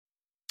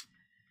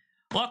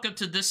Welcome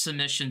to this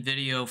submission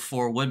video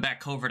for Winback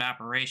Covert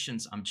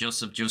Operations. I'm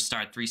Joseph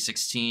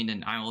Joestar316,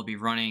 and I will be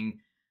running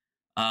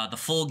the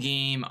full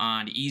game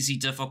on easy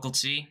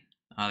difficulty.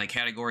 The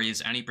category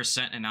is any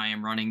 %, and I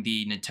am running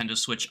the Nintendo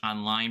Switch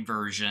Online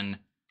version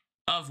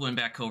of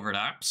Winback Covert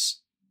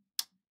Ops.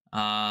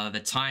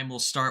 The time will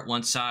start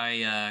once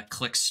I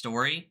click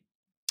story,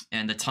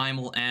 and the time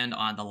will end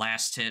on the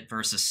last hit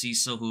versus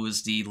Cecile, who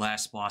is the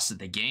last boss of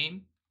the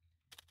game.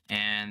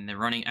 And the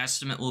running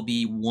estimate will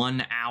be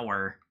 1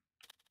 hour.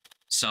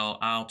 So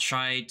I'll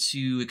try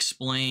to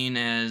explain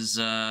as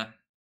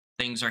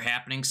things are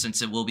happening,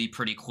 since it will be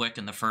pretty quick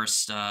in the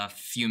first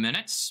few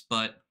minutes,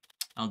 but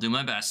I'll do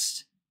my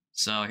best.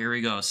 So here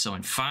we go. So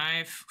in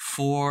 5,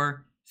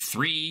 4,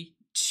 3,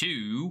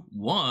 2,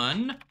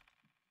 1.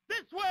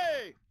 This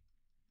way!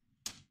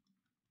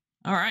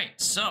 Alright,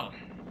 so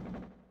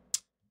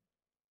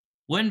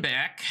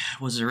Winback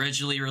was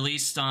originally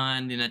released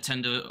on the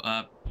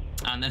Nintendo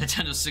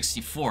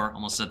 64.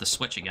 Almost said the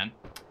Switch again.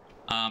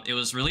 It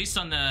was released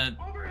on the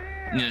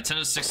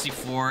Nintendo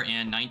 64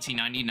 in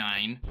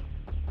 1999.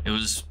 It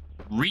was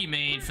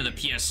remade for the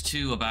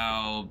PS2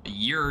 about a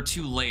year or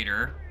two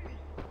later.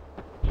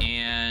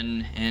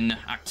 And in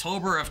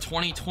October of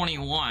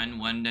 2021,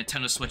 when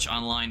Nintendo Switch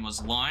Online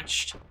was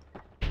launched,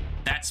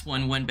 that's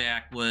when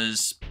Winback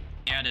was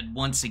added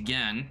once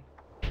again.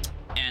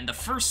 And the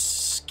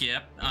first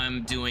skip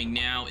I'm doing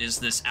now is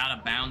this out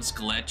of bounds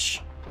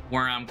glitch,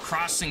 where I'm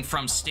crossing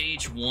from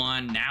stage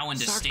 1 now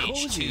into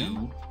stage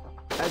 2.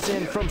 As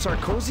in from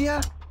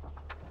Sarkozia?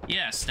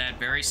 Yes, that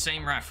very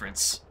same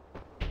reference.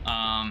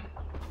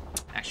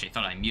 Actually, I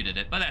thought I muted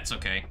it, but that's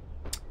okay.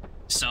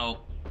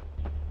 So,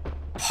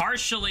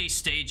 partially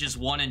stages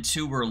 1 and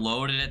 2 were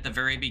loaded at the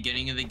very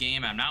beginning of the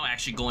game. I'm now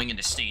actually going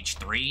into stage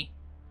 3.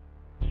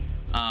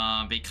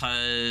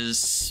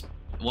 Because,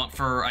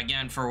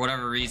 for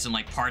whatever reason,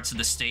 like, parts of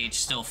the stage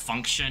still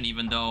function,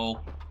 even though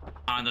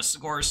on the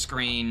score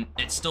screen,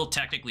 it's still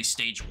technically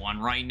stage 1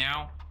 right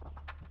now.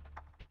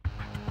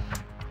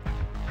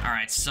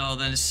 Alright, so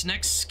this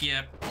next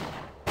skip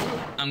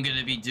I'm going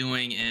to be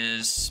doing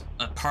is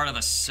a part of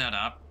a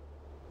setup.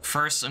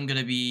 First, I'm going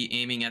to be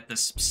aiming at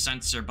this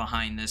sensor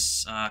behind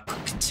this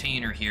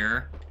container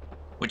here,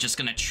 which is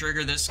going to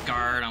trigger this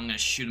guard. I'm going to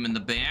shoot him in the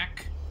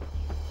back,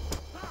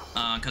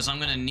 because I'm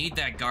going to need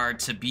that guard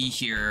to be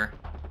here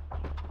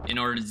in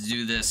order to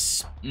do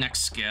this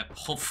next skip,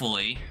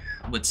 hopefully,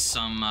 with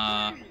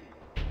some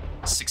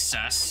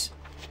success.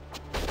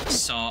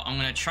 So I'm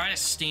going to try to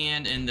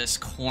stand in this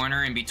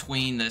corner in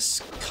between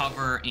this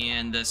cover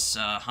and this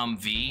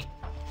Humvee.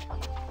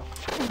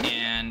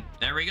 And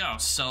there we go.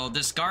 So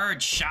this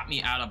guard shot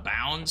me out of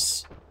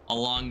bounds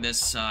along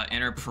this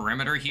inner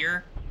perimeter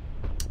here.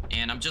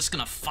 And I'm just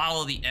going to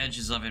follow the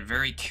edges of it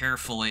very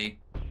carefully,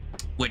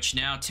 which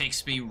now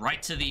takes me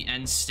right to the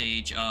end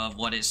stage of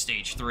what is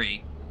stage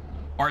 3.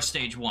 Or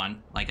stage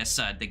 1. Like I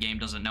said, the game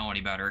doesn't know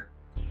any better.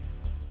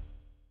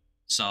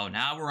 So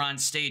now we're on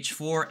stage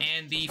 4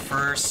 and the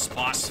first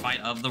boss fight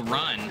of the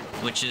run,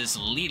 which is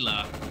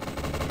Leela.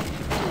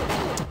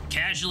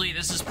 Casually,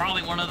 this is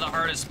probably one of the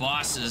hardest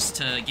bosses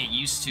to get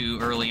used to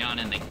early on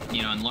in the,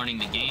 in learning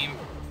the game.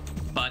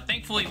 But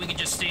thankfully, we can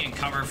just stay in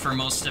cover for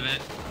most of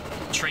it,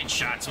 trade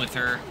shots with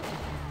her.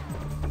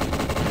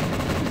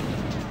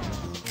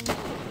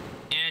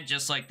 And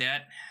just like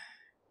that,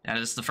 that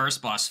is the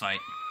first boss fight.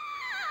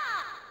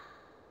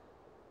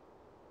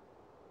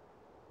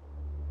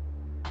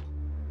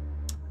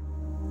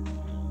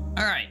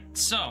 Alright,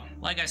 so,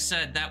 like I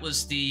said, that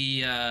was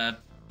the,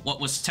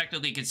 what was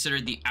technically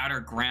considered the outer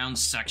ground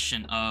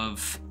section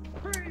of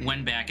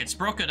Winback. It's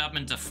broken up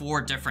into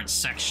 4 different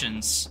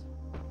sections.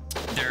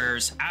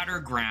 There's outer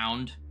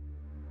ground,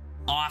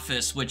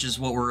 office, which is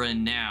what we're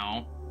in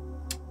now,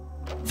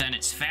 then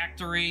it's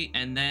factory,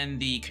 and then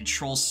the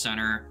control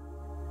center,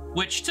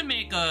 which, to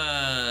make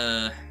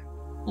a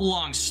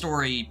long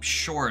story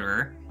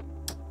shorter,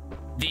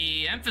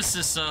 the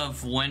emphasis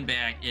of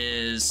Winback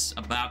is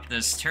about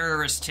this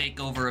terrorist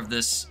takeover of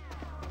this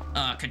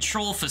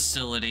control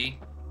facility,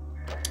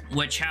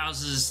 which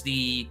houses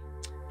the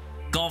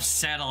Gulf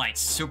Satellite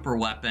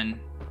superweapon,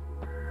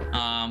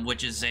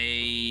 which is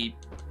a,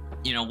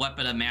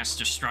 weapon of mass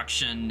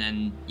destruction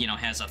and,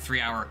 has a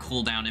 3-hour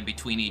cooldown in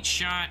between each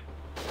shot.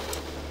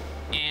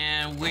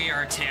 And we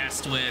are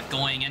tasked with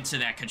going into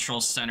that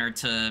control center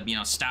to,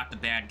 stop the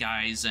bad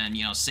guys and,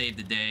 save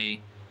the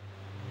day.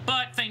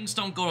 But things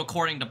don't go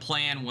according to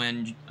plan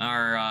when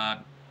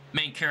our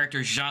main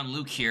character,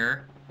 Jean-Luc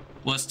here,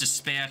 was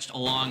dispatched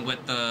along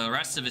with the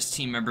rest of his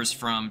team members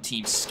from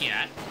Team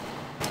Scat,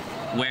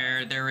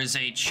 where there is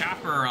a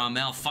chopper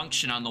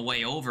malfunction on the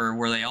way over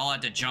where they all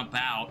had to jump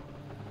out.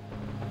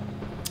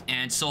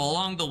 And so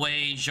along the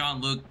way,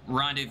 Jean-Luc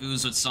rendezvous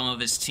with some of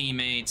his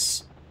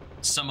teammates,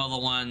 some of the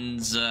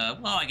ones,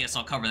 well, I guess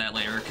I'll cover that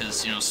later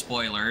because,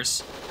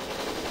 spoilers.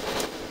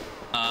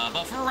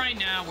 But for right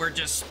now, we're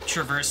just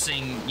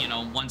traversing,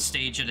 one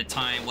stage at a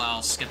time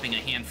while skipping a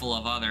handful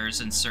of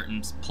others in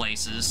certain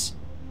places.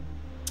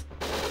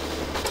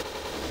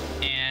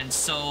 And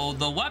so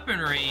the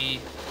weaponry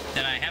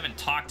that I haven't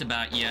talked talked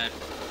about yet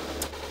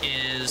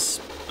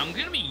is I'm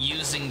going to be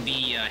using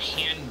the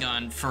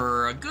handgun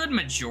for a good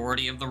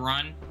majority of the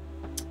run.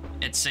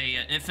 It's a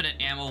infinite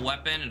ammo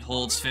weapon. It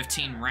holds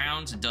 15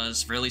 rounds. It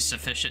does really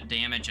sufficient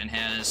damage and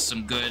has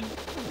some good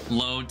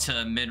low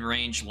to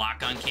mid-range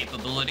lock-on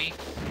capability.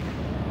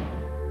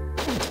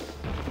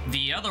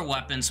 The other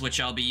weapons, which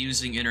I'll be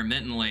using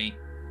intermittently,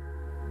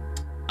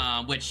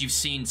 which you've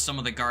seen some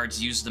of the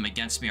guards use them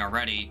against me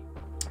already.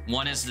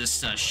 One is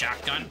this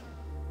shotgun.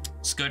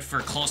 It's good for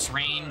close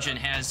range and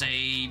has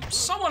a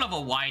somewhat of a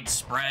wide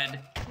spread,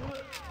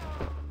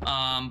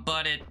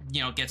 but it,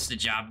 you know, gets the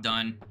job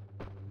done.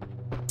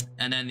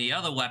 And then the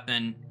other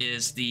weapon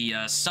is the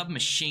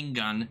submachine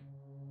gun.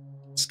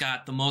 It's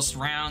got the most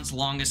rounds,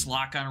 longest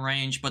lock-on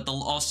range, but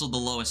also the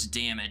lowest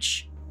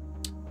damage.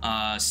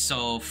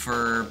 So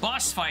for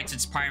boss fights,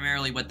 it's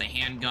primarily with the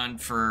handgun.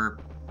 For,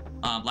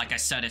 like I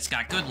said, it's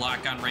got good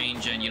lock-on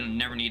range, and you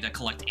never need to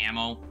collect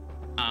ammo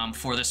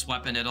for this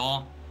weapon at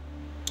all.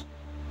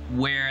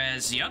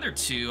 Whereas the other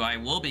two, I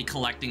will be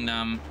collecting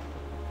them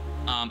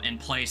in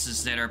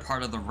places that are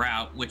part of the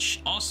route,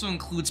 which also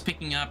includes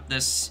picking up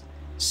this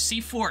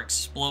C4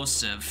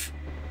 explosive.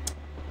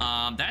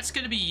 That's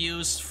going to be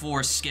used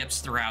for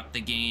skips throughout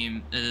the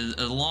game,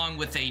 along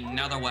with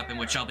another weapon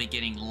which I'll be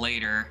getting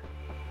later.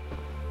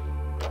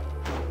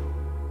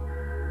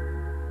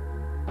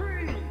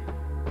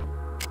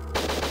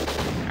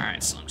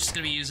 Alright, so I'm just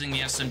going to be using the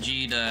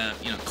SMG to,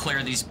 you know,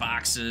 clear these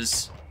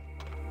boxes.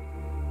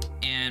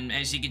 And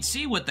as you can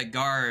see with the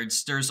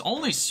guards, there's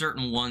only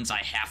certain ones I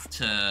have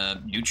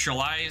to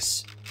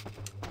neutralize.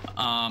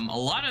 A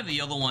lot of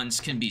the other ones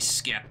can be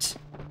skipped.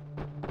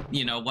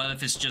 You know, whether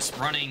if it's just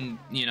running,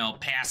 you know,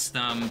 past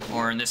them,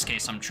 or in this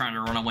case, I'm trying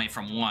to run away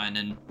from one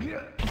and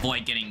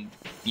avoid getting,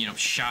 you know,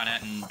 shot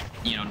at and,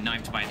 you know,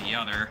 knifed by the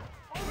other.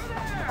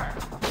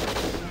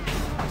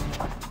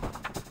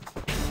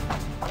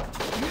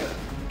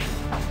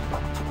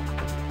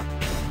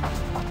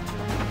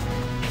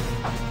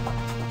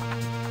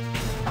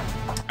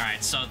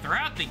 Alright, so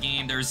throughout the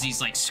game, there's these,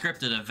 like,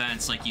 scripted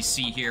events, like you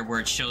see here, where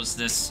it shows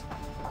this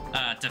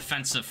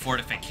defensive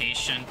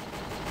fortification.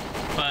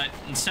 But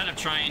instead of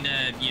trying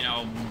to, you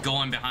know,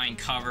 go in behind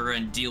cover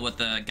and deal with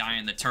the guy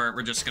in the turret,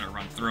 we're just gonna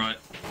run through it.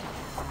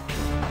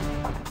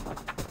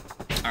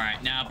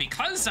 Alright, now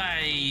because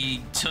I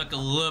took a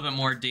little bit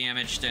more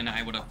damage than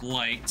I would have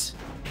liked,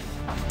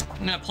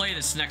 I'm gonna play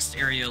this next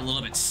area a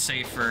little bit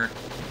safer.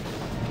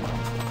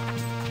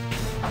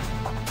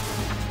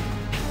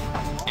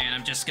 And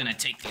I'm just gonna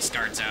take these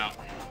guards out.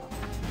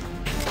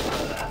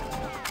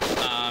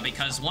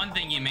 Because one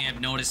thing you may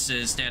have noticed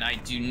is that I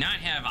do not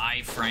have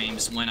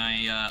iframes when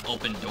I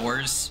open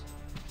doors,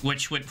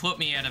 which would put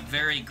me at a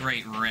very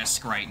great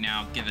risk right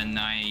now, given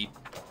I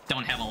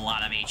don't have a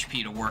lot of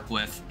HP to work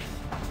with.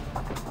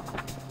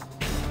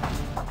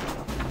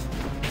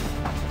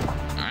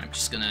 Alright, I'm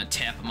just gonna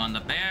tap him on the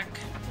back.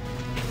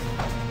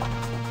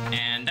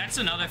 And that's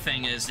another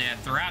thing, is that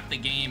throughout the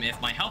game,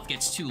 if my health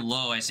gets too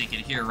low, as you can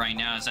hear right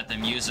now, is that the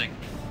music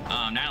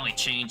not only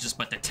changes,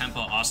 but the tempo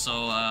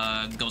also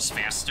goes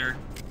faster.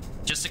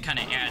 Just to kind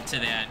of add to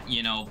that,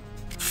 you know,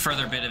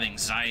 further bit of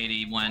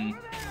anxiety when,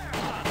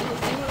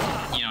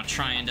 you know,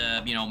 trying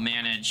to, you know,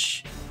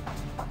 manage,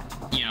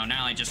 you know,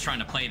 not only just trying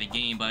to play the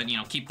game, but, you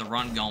know, keep the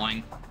run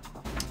going.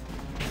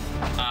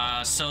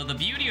 So the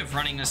beauty of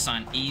running this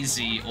on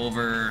easy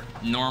over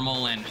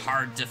normal and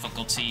hard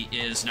difficulty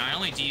is not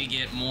only do you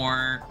get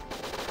more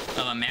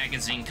of a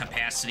magazine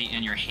capacity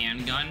in your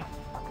handgun,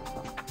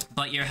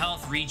 but your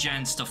health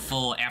regens to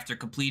full after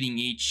completing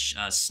each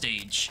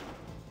stage.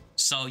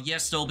 So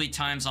yes, there'll be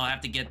times I'll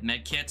have to get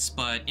medkits,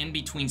 but in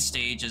between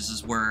stages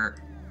is where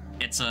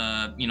it's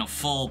a, you know,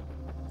 full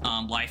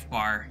life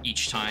bar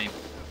each time.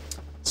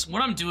 So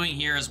what I'm doing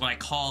here is what I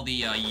call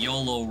the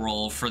YOLO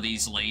roll for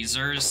these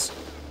lasers.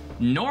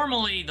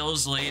 Normally,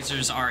 those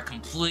lasers are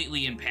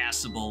completely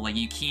impassable. Like,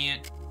 you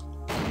can't,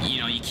 you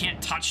know, you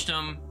can't touch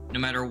them. No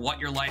matter what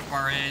your life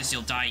bar is,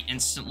 you'll die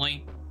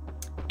instantly.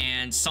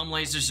 And some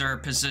lasers are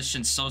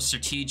positioned so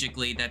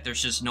strategically that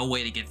there's just no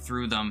way to get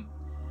through them.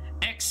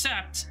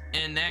 Except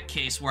in that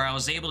case where I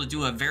was able to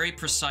do a very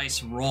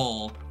precise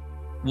roll,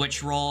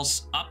 which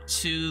rolls up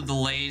to the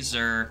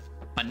laser,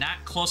 but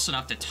not close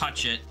enough to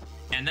touch it,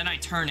 and then I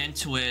turn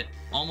into it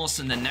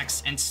almost in the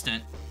next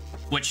instant,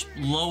 which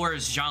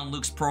lowers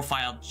Jean-Luc's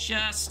profile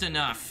just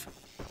enough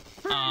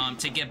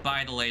to get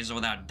by the laser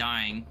without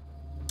dying.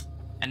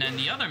 And then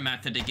the other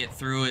method to get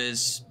through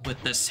is,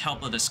 with this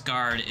help of this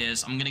guard,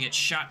 is I'm gonna get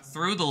shot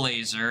through the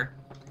laser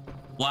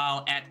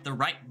while at the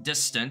right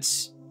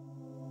distance,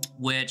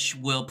 which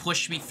will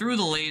push me through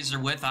the laser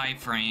with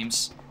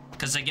iframes.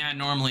 Because again,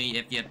 normally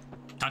if you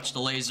touch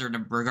the laser,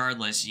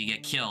 regardless, you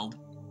get killed.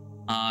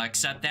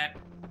 Except that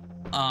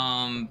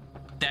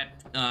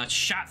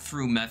shot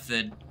through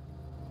method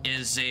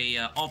is a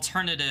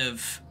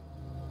alternative,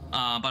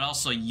 but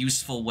also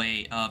useful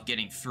way of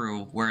getting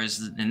through.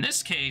 Whereas in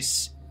this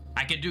case,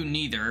 I could do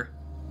neither,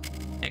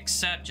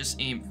 except just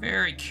aim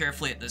very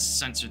carefully at this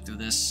sensor through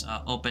this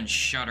open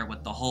shutter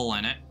with the hole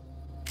in it.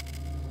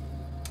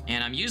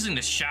 And I'm using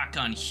the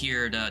shotgun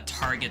here to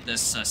target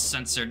this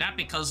sensor, not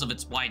because of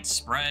its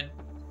widespread,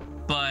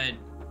 but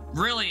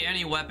really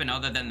any weapon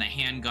other than the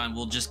handgun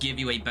will just give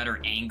you a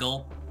better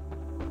angle.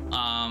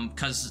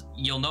 Because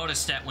you'll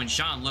notice that when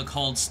Jean-Luc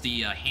holds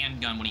the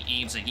handgun, when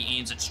he aims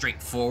it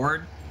straight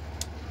forward.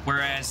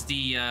 Whereas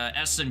the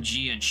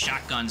SMG and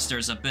shotguns,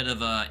 there's a bit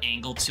of a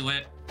angle to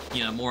it,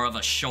 you know, more of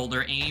a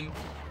shoulder aim.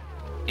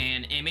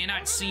 And it may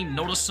not seem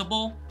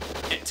noticeable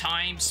at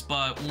times,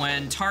 but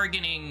when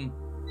targeting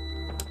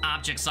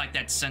objects like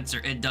that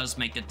sensor, it does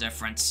make a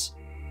difference.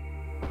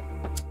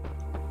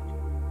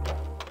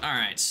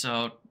 Alright,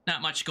 so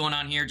not much going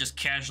on here, just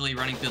casually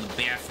running through the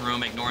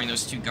bathroom, ignoring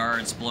those two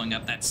guards, blowing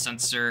up that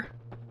sensor.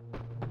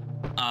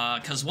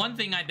 Because one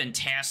thing I've been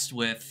tasked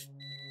with,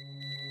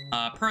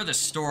 per the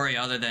story,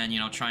 other than, you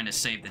know, trying to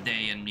save the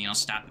day and, you know,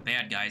 stop the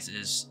bad guys,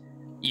 is,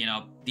 you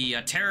know, the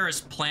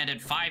terrorists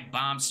planted 5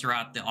 bombs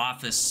throughout the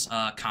office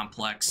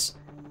complex,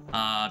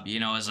 you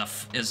know, as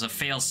a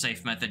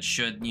fail-safe method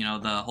should, you know,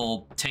 the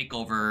whole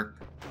takeover,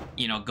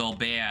 you know, go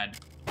bad.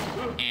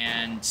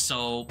 And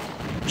so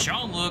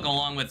Jean-Luc,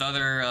 along with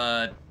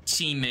other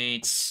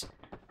teammates,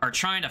 are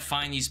trying to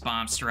find these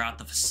bombs throughout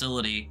the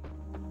facility.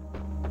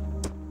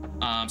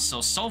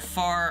 So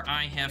far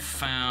I have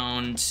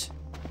found,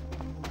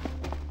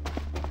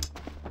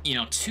 you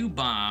know, 2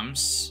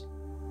 bombs,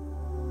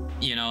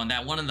 you know, and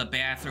that one in the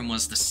bathroom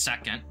was the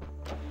second.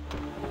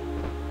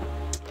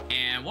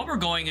 And what we're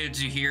going to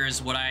do here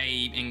is what I,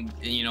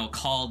 you know,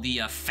 call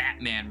the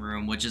Fat Man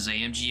room, which is a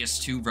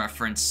MGS2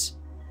 reference,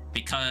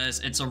 because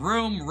it's a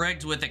room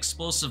rigged with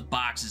explosive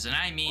boxes. And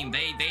I mean,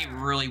 they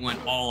really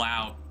went all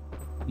out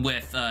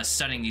with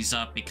setting these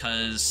up,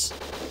 because,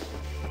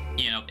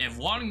 you know, if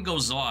one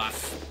goes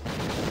off,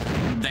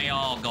 they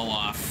all go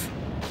off.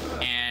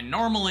 And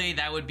normally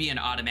that would be an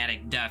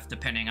automatic death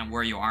depending on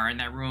where you are in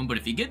that room, but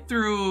if you get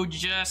through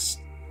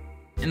just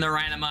in the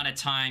right amount of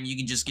time, you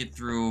can just get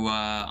through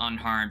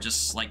unharmed,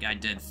 just like I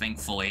did,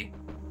 thankfully.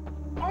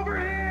 Over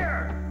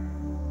here!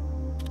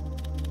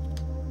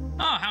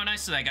 Oh, how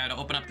nice of that guy to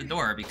open up the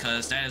door,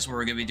 because that is where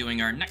we're going to be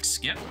doing our next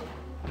skip,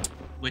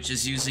 which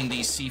is using the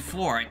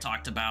C4 I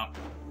talked about.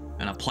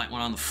 Gonna plant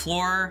one on the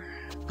floor,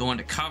 go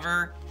into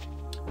cover,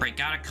 break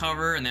out of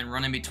cover, and then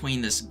run in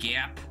between this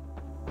gap.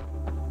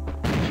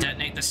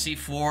 Detonate the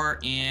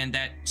C4, and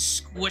that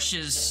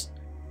squishes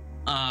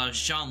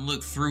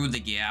Jean-Luc through the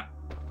gap.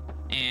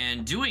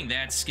 And doing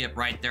that skip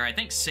right there, I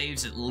think,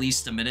 saves at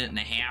least a minute and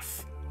a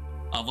half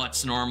of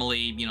what's normally,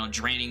 you know,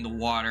 draining the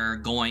water,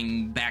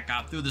 going back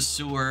out through the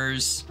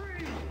sewers.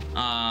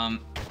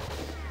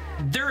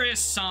 There is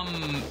some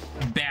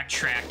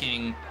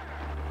backtracking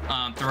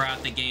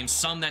throughout the game,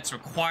 some that's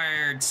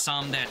required,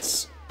 some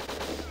that's,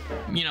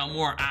 you know,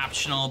 more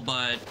optional,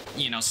 but,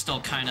 you know, still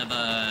kind of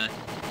a,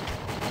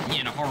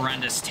 you know,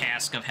 horrendous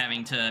task of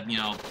having to, you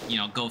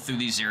know, go through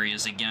these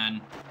areas again.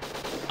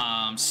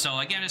 So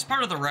again, as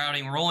part of the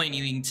routing, we're only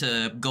needing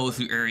to go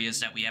through areas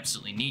that we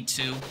absolutely need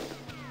to,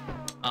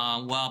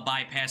 while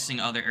bypassing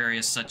other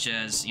areas such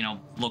as, you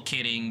know,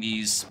 locating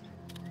these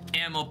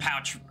ammo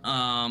pouch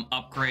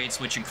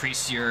upgrades, which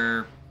increase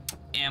your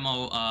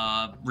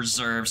ammo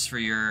reserves for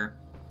your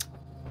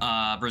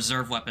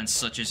reserve weapons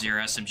such as your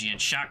SMG and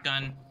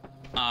shotgun.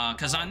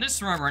 Because on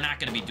this run, we're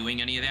not going to be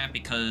doing any of that,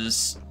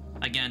 because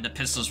again, the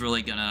pistol's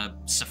really going to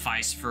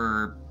suffice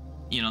for,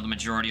 you know, the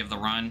majority of the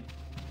run.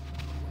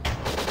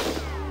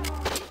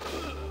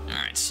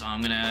 Alright, so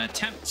I'm going to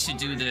attempt to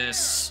do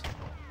this,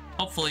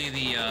 hopefully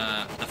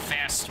the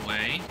fast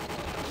way,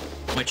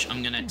 which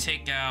I'm going to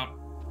take out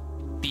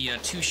the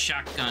 2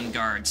 shotgun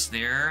guards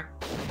there,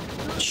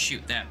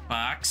 shoot that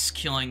box,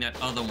 killing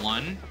that other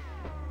one.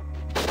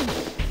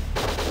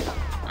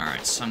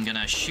 Alright, so I'm going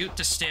to shoot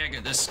to stagger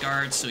this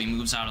guard so he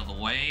moves out of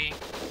the way.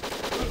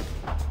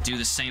 Do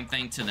the same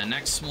thing to the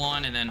next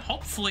one, and then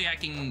hopefully I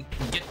can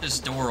get this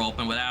door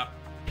open without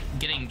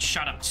getting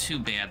shot up too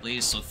badly,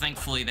 so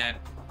thankfully that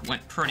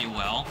went pretty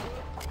well.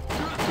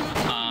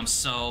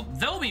 So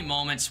there'll be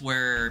moments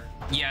where,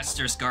 yes,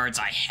 there's guards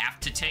I have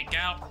to take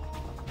out,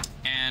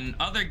 and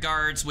other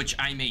guards which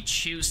I may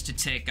choose to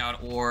take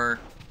out, or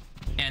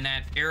in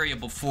that area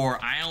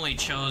before, I only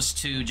chose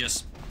to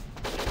just,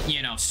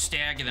 you know,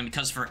 stagger them,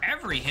 because for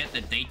every hit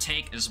that they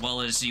take, as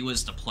well as you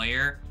as the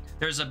player,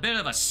 there's a bit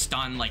of a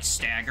stun, like,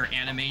 stagger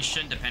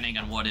animation, depending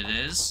on what it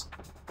is.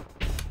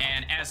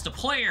 And as the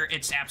player,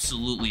 it's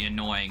absolutely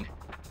annoying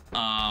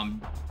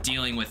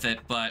dealing with it,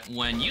 but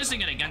when using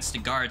it against the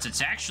guards,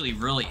 it's actually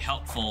really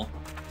helpful,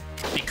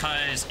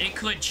 because it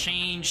could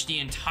change the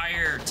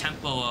entire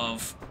tempo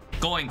of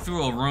going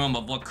through a room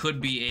of what could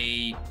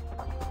be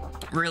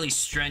a really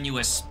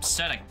strenuous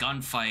set of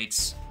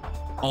gunfights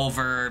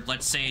over,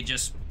 let's say,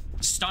 just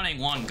stunning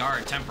one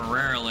guard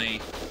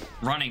temporarily,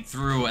 running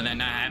through, and then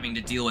not having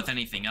to deal with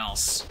anything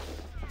else.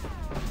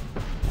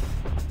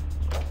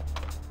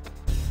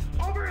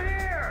 Over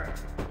here!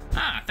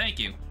 Ah, thank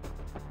you.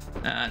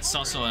 It's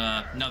also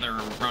another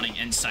running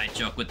inside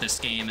joke with this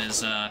game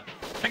is the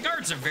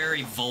guards are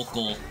very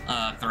vocal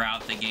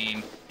throughout the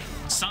game.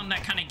 Some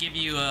that kind of give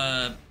you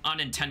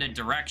unintended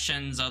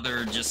directions,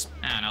 other just,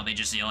 I don't know, they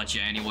just yell at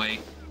you anyway.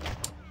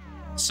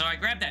 So I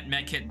grabbed that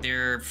medkit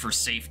there for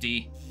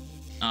safety,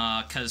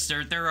 because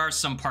there are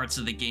some parts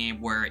of the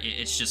game where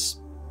it's just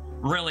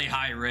really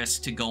high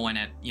risk to go in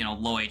at, you know,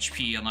 low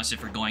HP, unless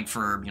if you're going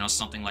for, you know,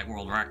 something like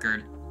world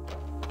record.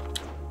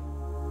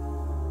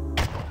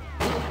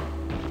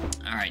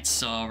 Alright,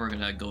 so we're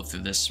gonna go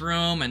through this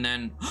room, and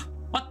then...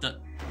 What the...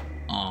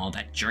 Oh,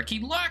 that jerky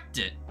locked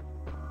it!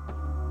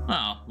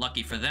 Well,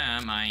 lucky for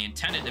them, I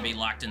intended to be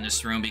locked in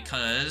this room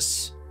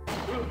because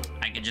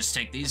I could just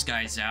take these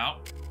guys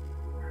out.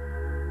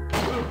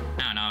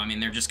 I don't know, I mean,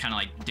 they're just kind of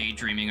like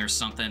daydreaming or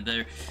something.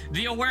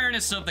 The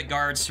awareness of the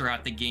guards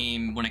throughout the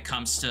game when it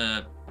comes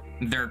to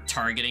their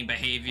targeting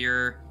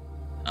behavior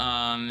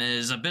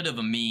is a bit of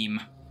a meme.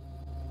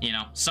 You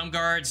know, some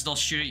guards, they'll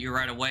shoot at you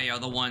right away.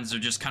 Other ones are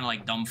just kind of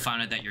like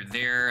dumbfounded that you're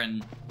there.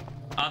 And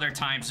other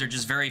times they're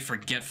just very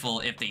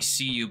forgetful if they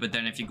see you. But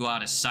then if you go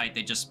out of sight,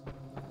 they just,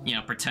 you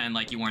know, pretend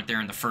like you weren't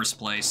there in the first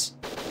place.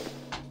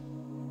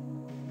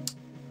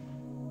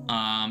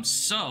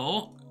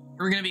 So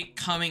we're going to be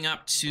coming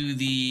up to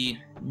the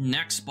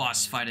next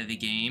boss fight of the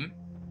game.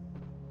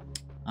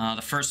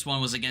 The first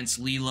one was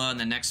against Leela, and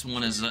the next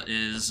one is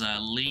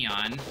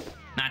Leon.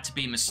 Not to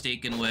be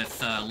mistaken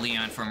with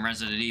Leon from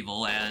Resident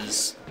Evil,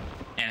 as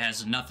it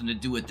has nothing to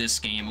do with this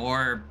game,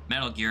 or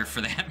Metal Gear for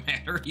that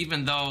matter,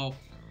 even though,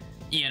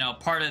 you know,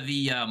 part of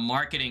the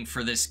marketing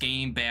for this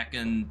game back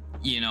in,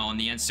 you know, in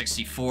the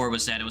N64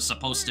 was that it was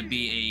supposed to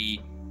be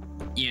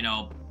a, you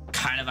know,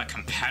 kind of a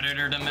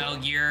competitor to Metal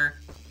Gear,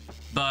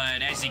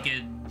 but as you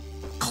can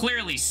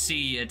clearly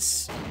see,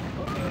 it's,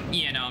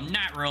 you know,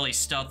 not really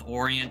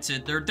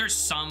stealth-oriented. There's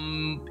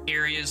some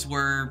areas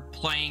where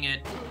playing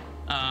it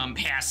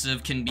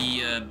passive can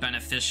be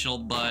beneficial,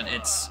 but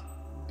it's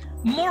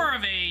more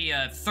of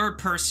a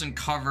third-person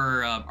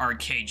cover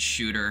arcade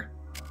shooter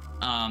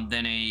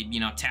than a, you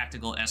know,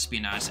 tactical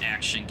espionage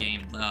action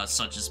game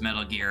such as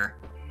Metal Gear.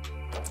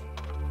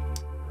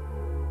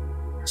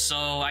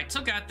 So I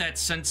took out that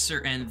sensor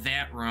in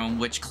that room,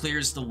 which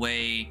clears the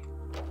way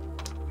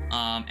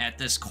at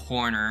this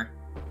corner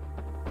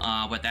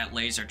with that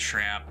laser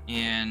trap,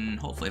 and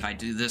hopefully if I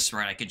do this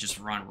right, I could just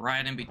run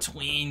right in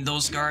between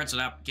those guards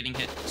without getting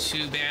hit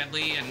too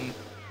badly. And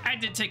I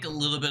did take a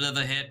little bit of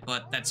a hit,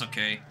 but that's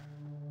okay.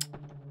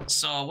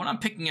 So what I'm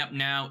picking up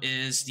now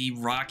is the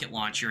rocket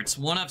launcher. It's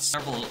one of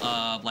several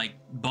like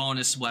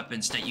bonus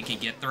weapons that you can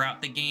get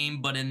throughout the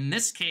game, but in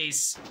this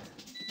case,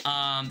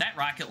 that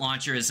rocket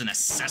launcher is a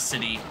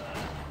necessity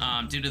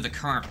due to the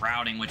current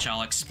routing, which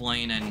I'll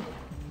explain in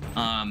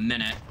a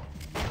minute.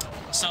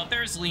 So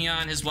there's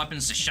Leon, his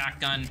weapon's a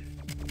shotgun.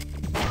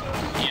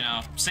 You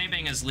know, same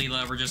thing as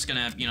Leela, we're just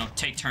gonna, you know,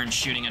 take turns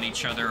shooting at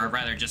each other, or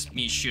rather just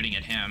me shooting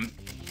at him.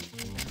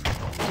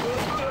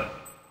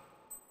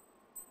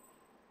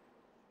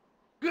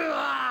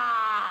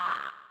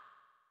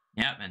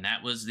 Yep, and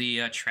that was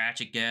the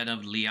tragic end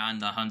of Leon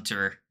the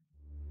Hunter.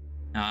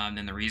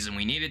 And the reason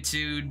we needed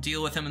to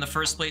deal with him in the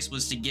first place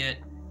was to get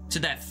to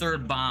that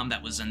third bomb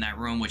that was in that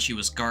room, which he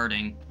was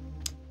guarding.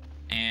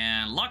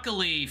 And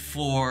luckily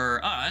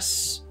for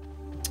us,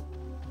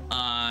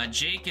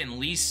 Jake and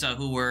Lisa,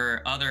 who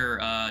were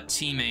other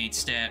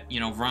teammates that,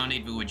 you know,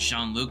 rendezvoused with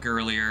Jean-Luc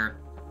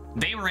earlier,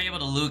 they were able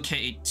to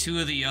locate two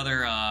of the other,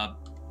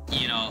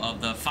 you know,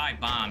 of the 5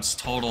 bombs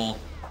total.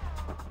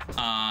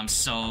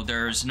 So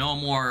there's no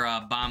more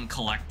bomb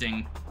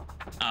collecting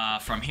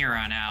from here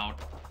on out.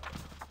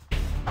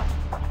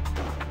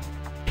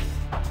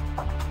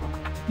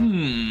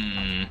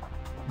 It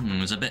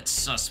was a bit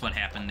sus what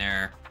happened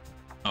there.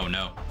 Oh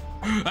no.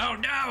 Oh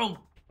no!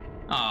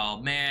 Oh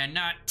man,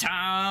 not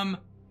Tom!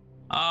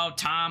 Oh,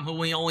 Tom, who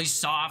we only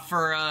saw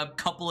for a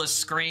couple of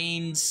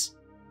screens.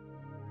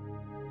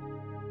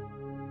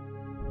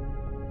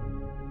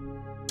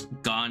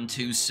 Gone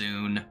too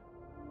soon.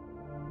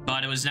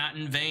 But it was not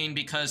in vain,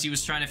 because he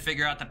was trying to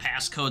figure out the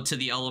passcode to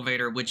the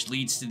elevator, which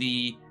leads to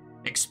the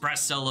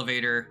express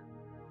elevator.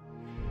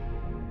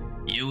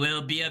 You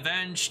will be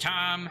avenged,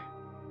 Tom.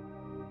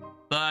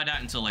 But not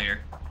until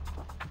later.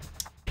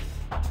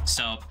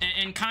 So,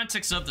 in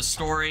context of the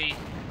story,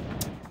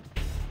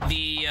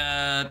 the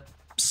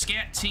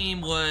SCAT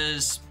team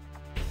was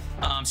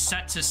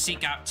set to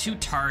seek out 2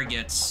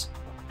 targets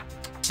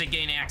to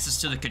gain access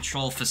to the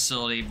control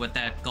facility with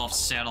that Gulf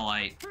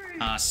satellite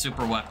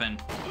super weapon.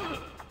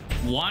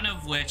 One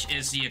of which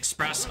is the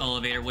express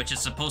elevator, which is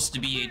supposed to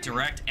be a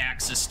direct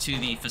access to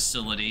the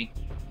facility,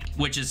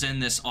 which is in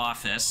this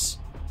office.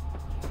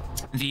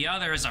 The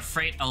other is a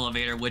freight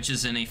elevator, which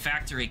is in a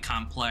factory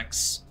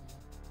complex,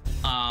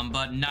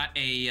 but not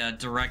a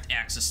direct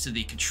access to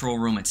the control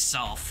room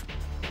itself.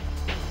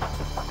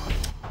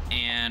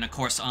 And of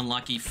course,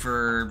 unlucky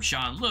for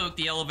Jean-Luc,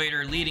 the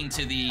elevator leading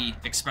to the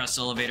express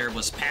elevator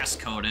was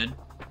passcoded,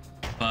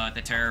 but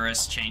the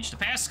terrorists changed the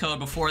passcode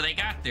before they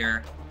got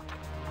there.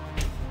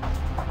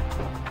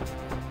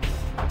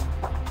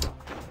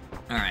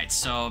 Alright,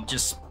 so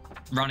just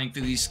running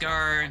through these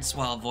guards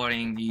while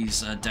avoiding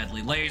these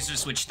deadly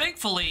lasers, which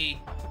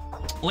thankfully,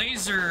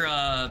 laser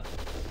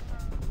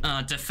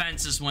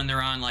defenses when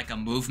they're on like a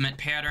movement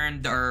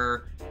pattern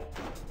are,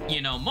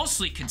 you know,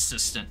 mostly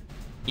consistent.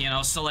 You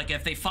know, so like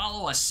if they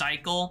follow a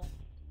cycle,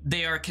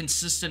 they are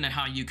consistent in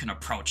how you can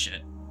approach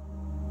it.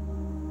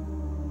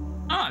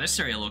 Oh, this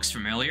area looks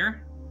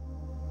familiar.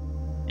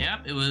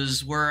 Yep, it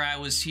was where I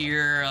was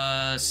here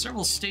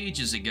several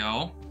stages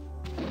ago.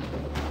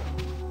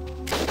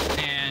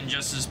 And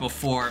just as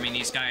before, I mean,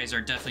 these guys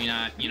are definitely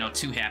not, you know,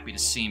 too happy to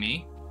see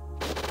me.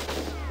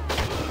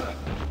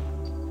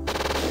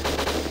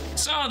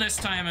 So this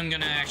time I'm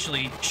gonna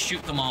actually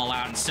shoot them all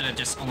out instead of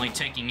just only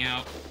taking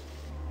out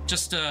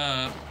just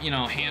a, you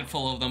know,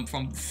 handful of them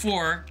from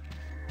before.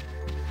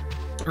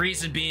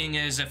 Reason being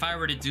is if I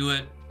were to do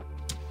it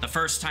the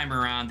first time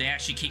around, they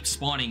actually keep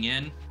spawning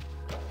in.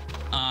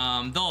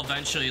 They'll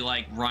eventually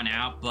like run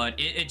out, but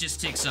it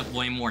just takes up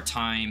way more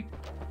time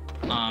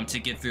to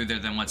get through there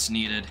than what's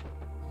needed.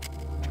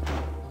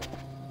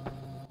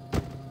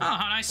 Oh,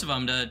 how nice of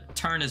him to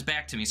turn his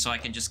back to me so I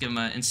can just give him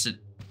an instant,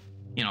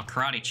 you know,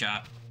 karate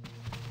chop.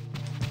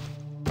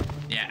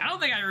 Yeah, I don't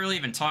think I really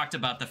even talked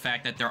about the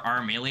fact that there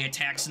are melee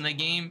attacks in the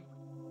game,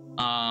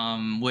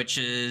 which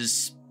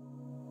is,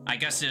 I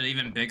guess, an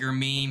even bigger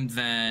meme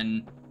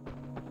than,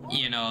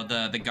 you know,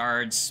 the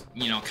guards,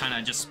 you know, kind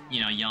of just,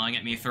 you know, yelling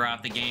at me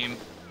throughout the game.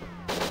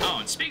 Oh,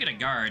 and speaking of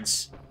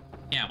guards,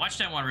 yeah, watch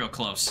that one real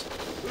close.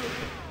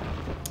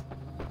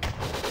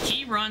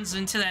 He runs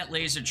into that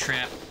laser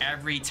trap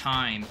every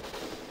time,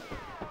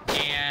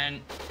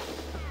 and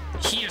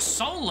he is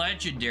so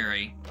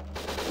legendary,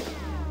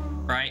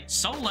 right?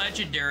 So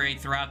legendary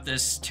throughout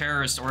this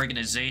terrorist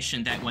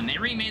organization that when they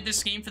remade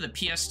this game for the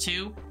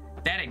PS2,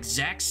 that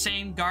exact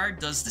same guard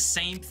does the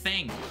same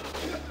thing.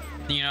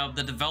 You know,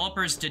 the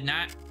developers did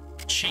not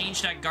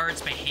change that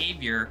guard's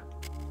behavior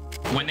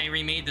when they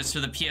remade this for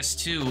the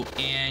PS2,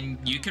 and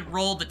you could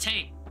roll the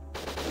tape,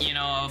 you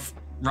know, of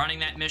running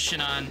that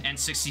mission on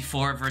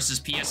N64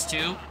 versus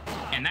PS2,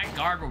 and that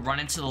guard will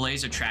run into the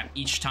laser trap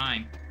each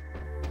time.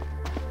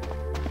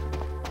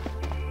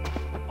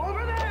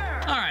 Over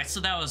there! Alright,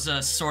 so that was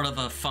a sort of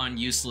a fun,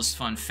 useless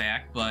fun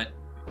fact, but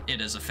it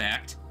is a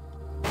fact.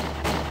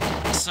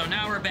 So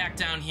now we're back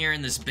down here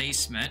in this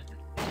basement.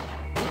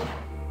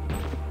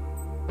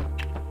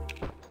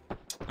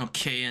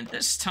 Okay, and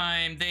this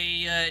time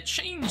they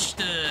changed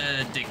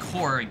the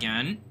decor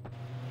again.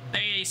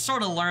 They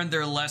sort of learned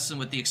their lesson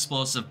with the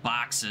explosive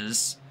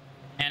boxes,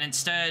 and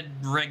instead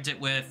rigged it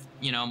with,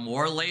 you know,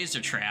 more laser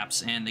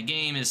traps, and the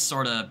game is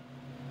sort of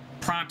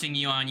prompting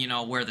you on, you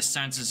know, where the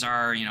sensors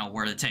are, you know,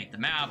 where to take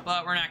them out,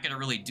 but we're not going to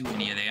really do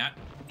any of that.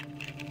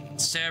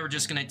 Instead, we're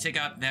just going to take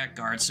out that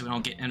guard so we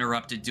don't get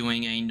interrupted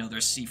doing another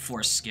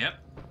C4 skip.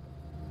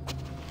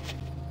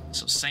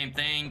 So same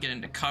thing, get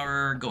into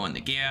cover, go in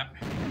the gap,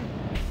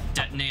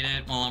 detonate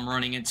it while I'm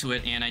running into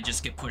it, and I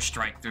just get pushed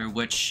right through,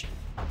 which,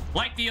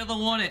 like the other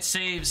one, it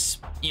saves,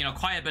 you know,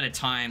 quite a bit of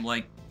time,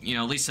 like, you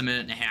know, at least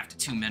 1.5 to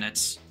 2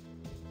 minutes.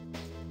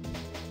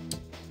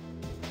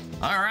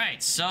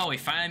 Alright, so we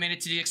finally made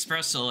it to the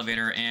express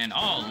elevator, and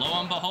oh,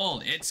 lo and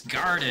behold, it's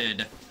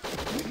guarded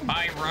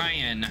by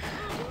Ryan,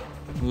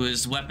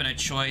 whose weapon of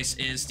choice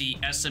is the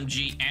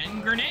SMG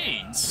and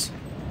grenades,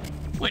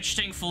 which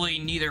thankfully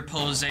neither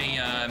pose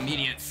a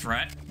immediate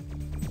threat.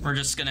 We're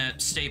just gonna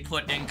stay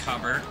put in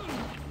cover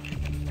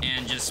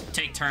and just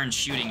take turns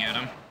shooting at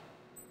him.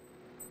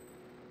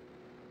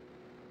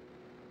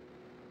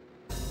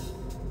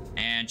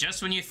 And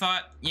just when you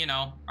thought, you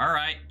know,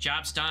 alright,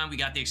 job's done, we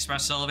got the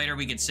express elevator,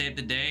 we could save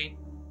the day.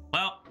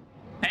 Well,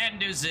 bad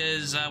news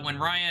is, when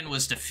Ryan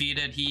was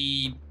defeated,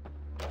 he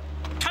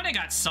kind of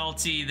got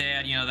salty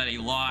that, you know, that he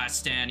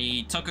lost, and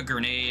he took a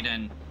grenade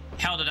and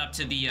held it up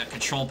to the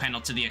control panel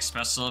to the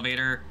express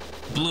elevator,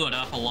 blew it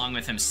up along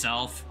with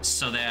himself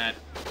so that,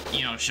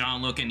 you know,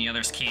 Jean-Luc and the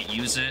others can't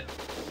use it.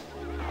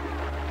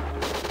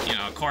 You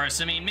know, of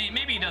course, I mean,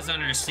 maybe he doesn't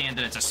understand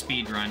that it's a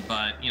speed run,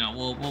 but, you know,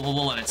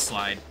 we'll let it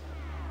slide.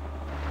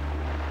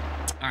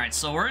 Alright,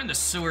 so we're in the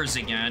sewers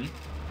again,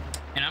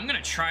 and I'm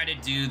gonna try to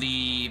do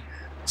the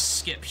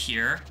skip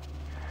here,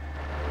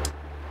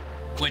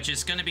 which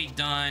is gonna be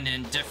done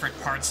in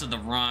different parts of the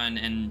run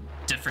in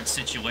different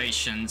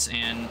situations,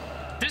 and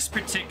this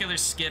particular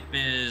skip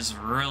is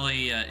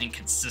really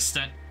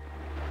inconsistent.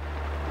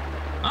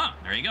 Oh,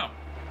 there you go.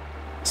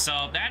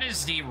 So that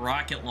is the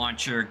rocket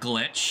launcher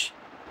glitch.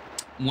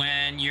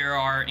 When you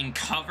are in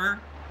cover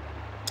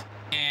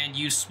and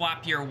you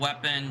swap your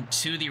weapon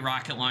to the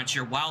rocket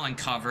launcher while in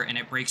cover and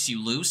it breaks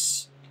you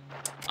loose,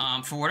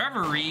 for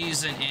whatever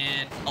reason,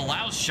 it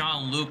allows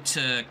Jean-Luc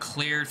to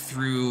clear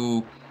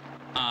through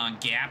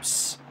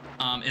gaps,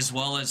 as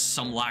well as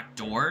some locked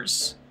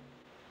doors,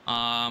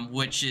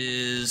 which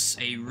is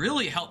a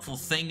really helpful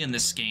thing in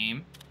this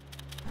game,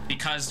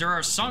 because there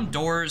are some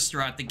doors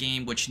throughout the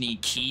game which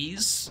need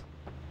keys,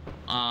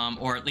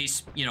 or at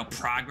least, you know,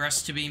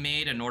 progress to be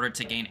made in order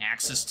to gain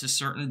access to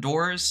certain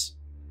doors.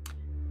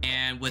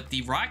 And with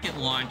the rocket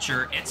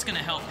launcher, it's going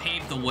to help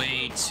pave the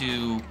way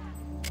to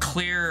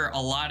clear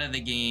a lot of the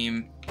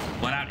game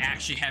without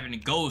actually having to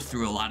go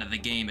through a lot of the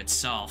game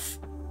itself.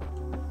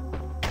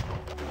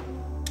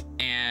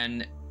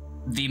 And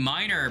The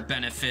minor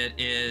benefit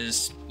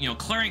is, you know,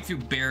 clearing through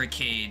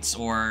barricades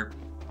or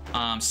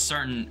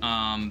certain,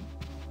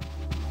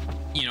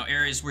 you know,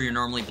 areas where you're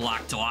normally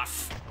blocked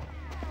off.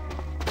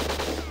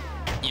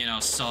 You know,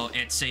 so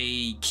it's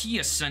a key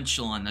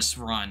essential in this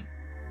run.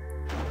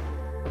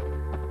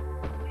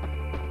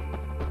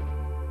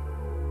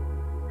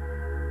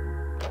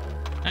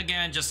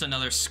 Again, just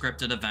another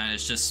scripted event.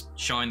 It's just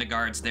showing the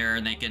guards there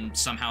and they can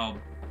somehow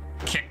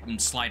kick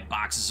and slide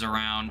boxes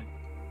around.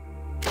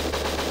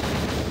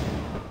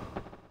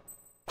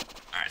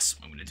 Alright, so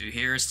what I'm going to do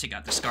here is take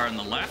out this guard on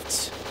the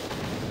left,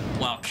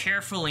 while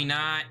carefully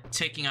not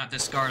taking out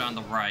this guard on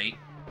the right.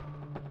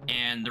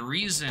 And the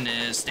reason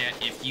is that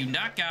if you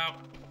knock out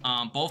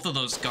both of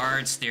those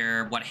guards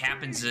there, what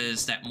happens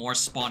is that more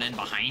spawn in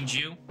behind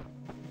you.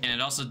 And it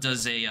also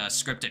does a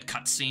scripted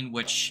cutscene,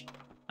 which,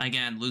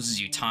 again,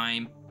 loses you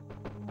time.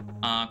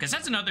 Because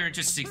that's another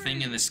interesting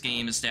thing in this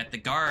game, is that the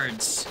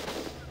guards,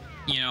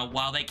 you know,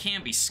 while they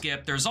can be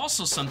skipped, there's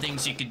also some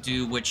things you could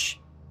do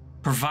which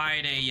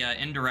provide a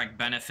indirect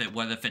benefit,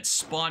 whether if it's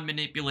spawn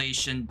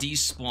manipulation,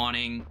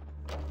 despawning,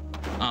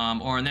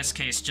 or in this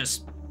case,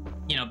 just,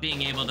 you know,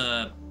 being able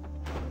to,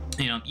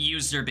 you know,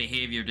 use their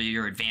behavior to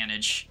your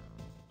advantage,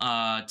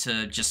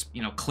 to just,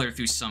 you know, clear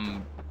through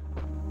some,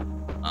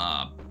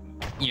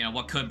 you know,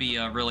 what could be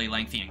a really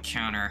lengthy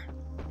encounter.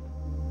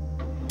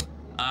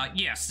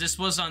 Yes, this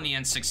was on the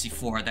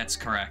N64, that's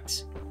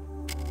correct.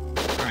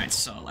 Alright,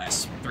 so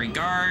last 3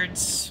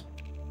 guards.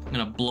 I'm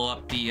gonna blow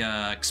up the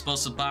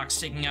explosive box,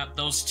 taking out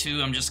those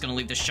 2. I'm just gonna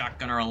leave the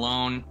shotgunner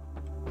alone.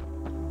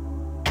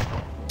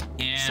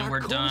 And we're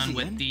done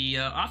with the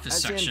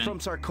office section. From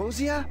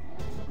Sarkozia?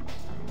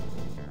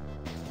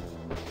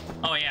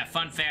 Oh yeah,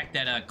 fun fact,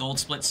 that gold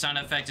split sound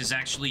effect is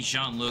actually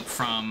Jean-Luc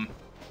from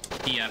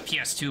the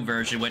PS2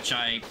 version, which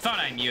I thought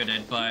I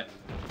muted, but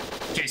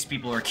in case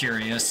people are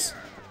curious.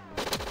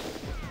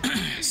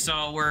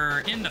 So we're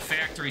in the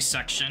factory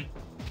section.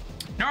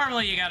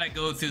 Normally you gotta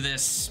go through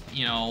this,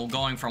 you know,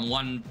 going from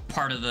one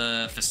part of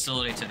the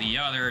facility to the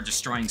other,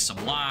 destroying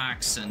some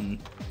locks, and,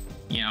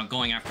 you know,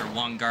 going after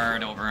one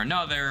guard over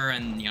another,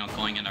 and, you know,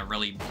 going in a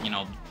really, you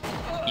know,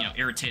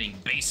 irritating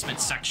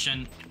basement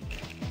section.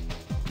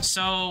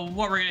 So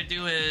what we're gonna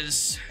do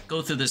is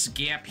go through this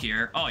gap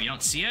here. Oh, you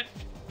don't see it?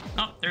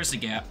 Oh, there's the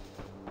gap.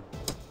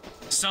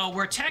 So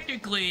we're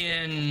technically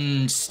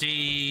in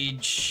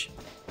stage,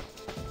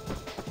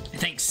 I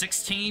think,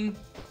 16.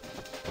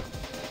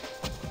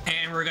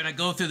 And we're gonna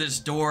go through this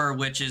door,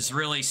 which is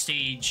really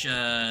stage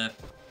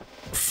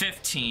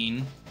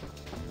 15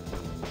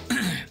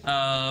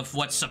 of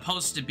what's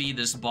supposed to be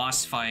this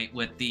boss fight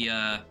with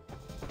the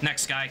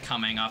next guy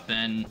coming up.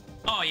 And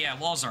oh yeah,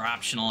 walls are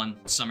optional in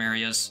some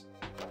areas.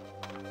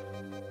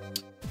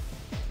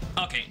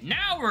 Okay,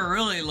 now we're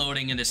really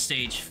loading into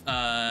stage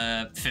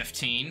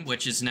 15,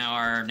 which is now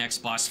our next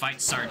boss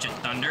fight, Sergeant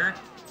Thunder,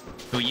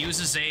 who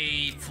uses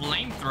a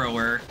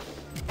flamethrower.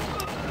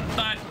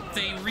 But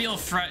the real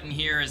threat in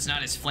here is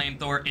not his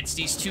flamethrower, it's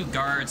these 2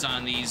 guards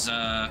on these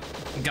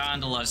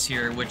gondolas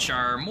here, which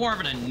are more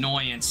of an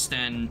annoyance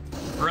than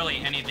really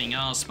anything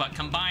else. But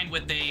combined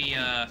with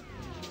a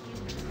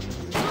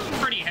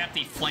pretty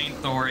hefty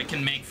flamethrower, it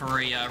can make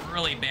for a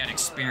really bad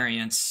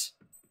experience.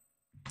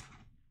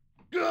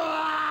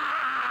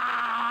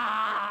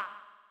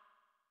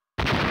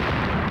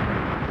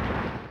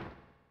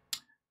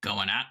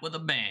 Going out with a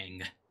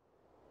bang.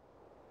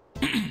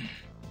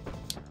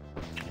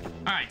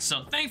 Alright,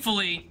 so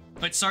thankfully,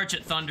 with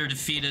Sergeant Thunder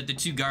defeated, the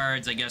 2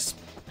 guards, I guess,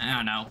 I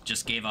don't know,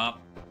 just gave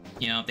up.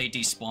 You know, they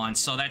despawned,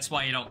 so that's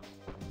why you don't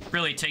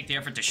really take the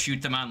effort to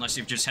shoot them out unless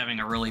you're just having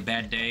a really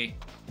bad day.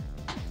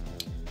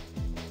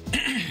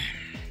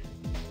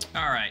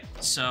 Alright,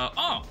 so,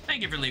 oh,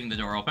 thank you for leaving the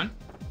door open.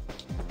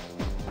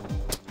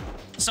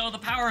 So the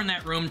power in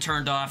that room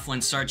turned off when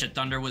Sergeant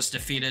Thunder was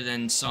defeated,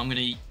 and so I'm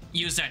gonna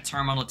use that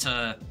terminal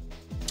to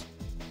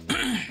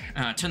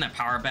turn that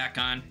power back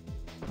on.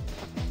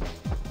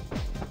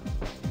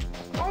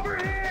 Over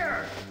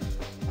here!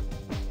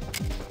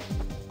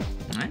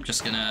 I'm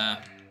just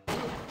gonna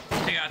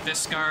take out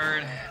this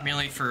guard,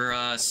 merely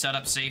for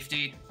setup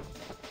safety.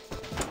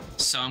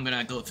 So I'm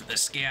gonna go through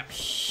this gap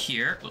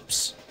here.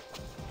 Oops.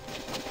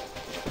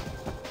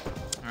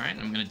 Alright,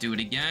 I'm gonna do it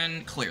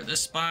again, clear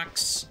this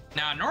box.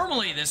 Now,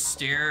 normally this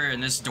stair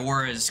and this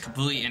door is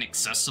completely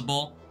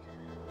inaccessible.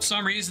 For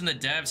some reason, the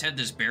devs had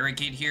this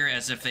barricade here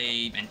as if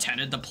they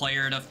intended the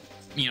player to,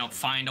 you know,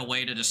 find a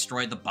way to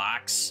destroy the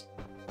box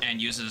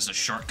and use it as a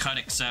shortcut,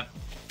 except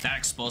that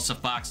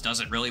explosive box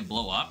doesn't really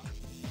blow up.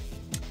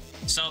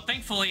 So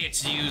thankfully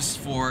it's used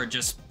for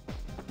just,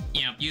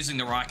 you know, using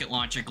the rocket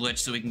launcher glitch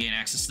so we can gain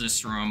access to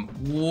this room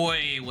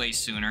way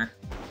sooner.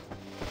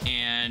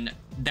 And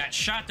that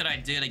shot that I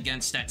did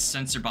against that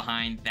sensor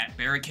behind that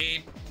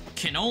barricade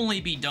can only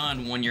be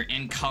done when you're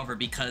in cover,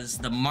 because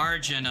the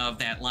margin of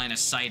that line of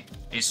sight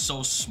is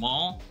so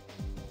small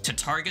to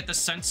target the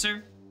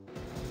sensor.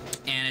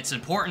 And it's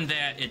important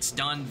that it's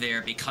done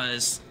there,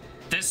 because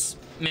this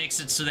makes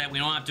it so that we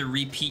don't have to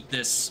repeat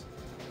this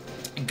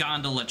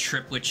gondola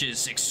trip, which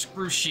is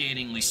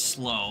excruciatingly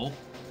slow.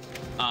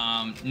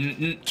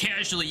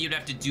 Casually, you'd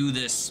have to do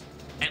this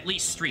at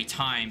least 3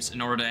 times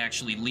in order to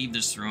actually leave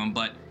this room,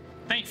 but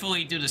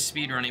thankfully, due to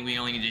speedrunning, we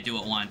only need to do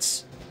it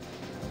once.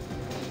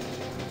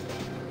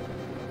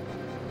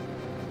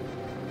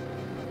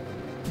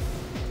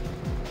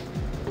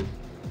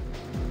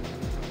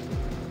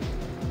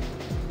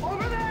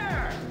 Over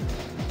there!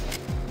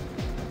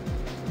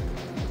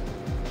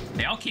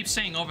 They all keep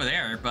saying over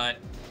there, but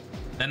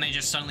then they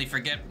just suddenly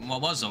forget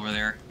what was over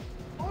there.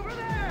 Over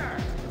there!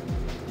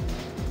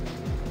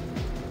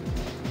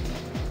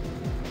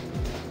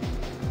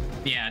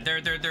 Yeah,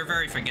 they're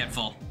very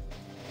forgetful.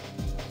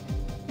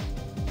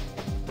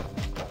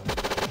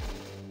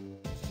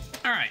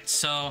 Alright,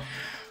 so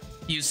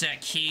use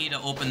that key to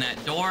open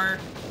that door.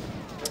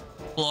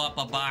 Blow up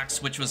a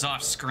box which was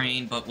off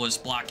screen but was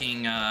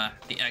blocking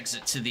the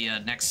exit to the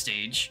next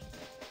stage.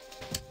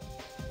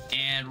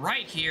 And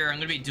right here, I'm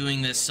going to be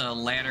doing this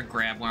ladder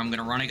grab where I'm going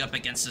to run up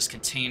against this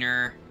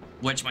container,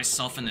 wedge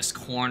myself in this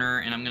corner,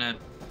 and I'm going to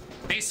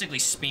basically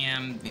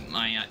spam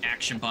my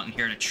action button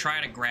here to try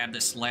to grab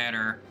this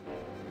ladder,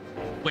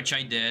 which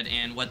I did.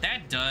 And what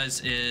that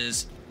does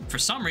is, for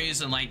some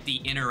reason, like, the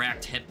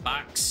interact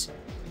hitbox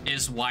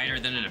is wider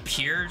than it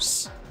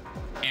appears.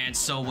 And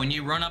so when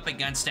you run up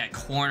against that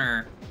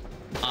corner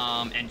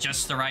and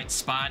just the right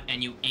spot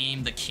and you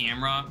aim the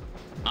camera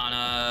on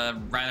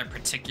a rather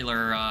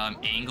particular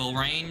angle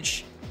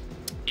range,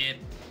 it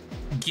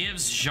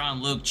gives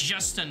Jean-Luc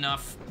just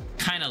enough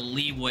kind of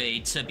leeway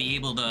to be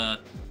able to,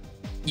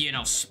 you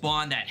know,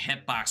 spawn that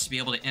hitbox, to be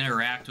able to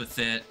interact with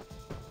it,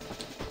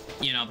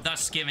 you know,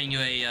 thus giving you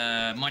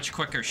a much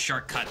quicker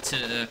shortcut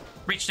to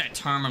reach that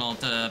terminal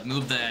to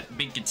move that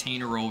big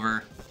container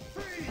over.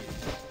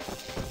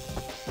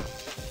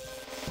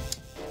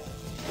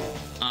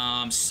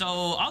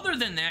 So other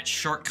than that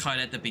shortcut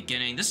at the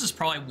beginning, this is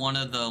probably one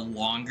of the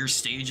longer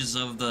stages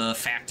of the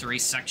factory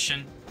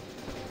section.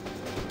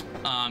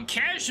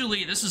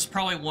 Casually, this is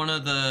probably one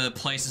of the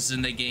places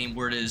in the game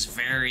where it is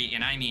very,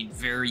 and I mean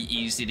very,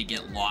 easy to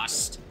get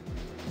lost.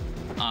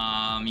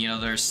 You know,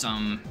 there's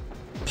some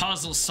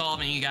puzzle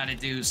solving you gotta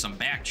do, some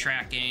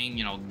backtracking,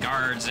 you know,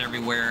 guards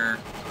everywhere.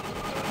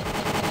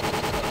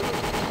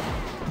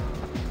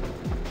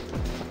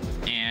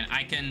 And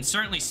I can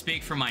certainly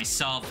speak for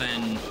myself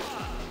and,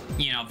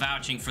 you know,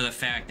 vouching for the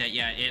fact that,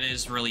 yeah, it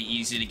is really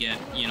easy to get,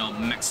 you know,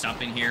 mixed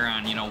up in here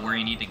on, you know, where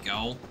you need to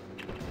go.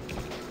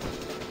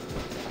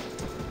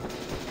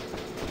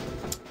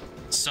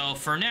 So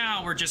for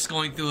now, we're just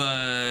going through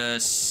a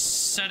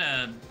set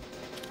of,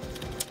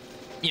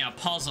 you know,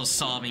 puzzle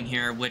solving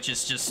here, which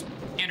is just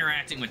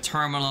interacting with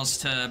terminals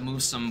to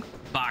move some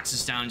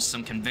boxes down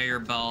some conveyor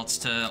belts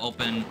to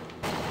open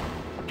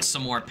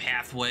some more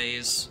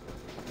pathways.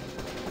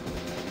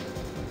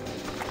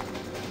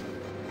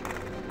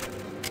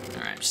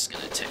 Alright, I'm just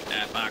gonna take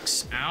that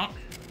box out.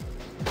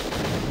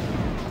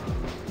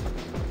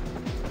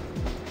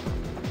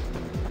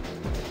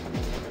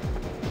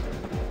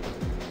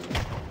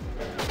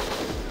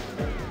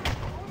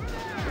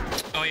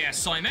 Oh yeah,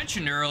 so I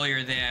mentioned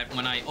earlier that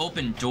when I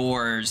open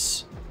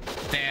doors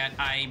that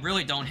I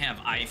really don't have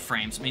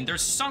iframes. I mean,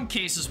 there's some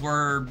cases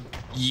where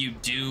you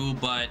do,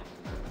 but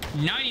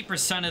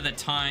 90% of the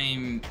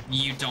time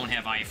you don't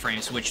have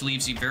iframes, which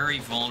leaves you very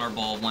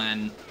vulnerable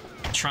when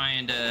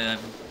trying to,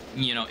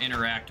 you know,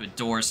 interact with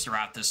doors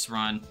throughout this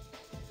run.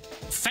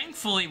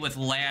 Thankfully, with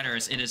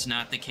ladders, it is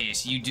not the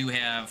case. You do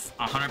have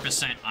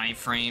 100%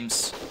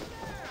 iframes,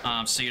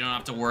 so you don't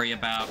have to worry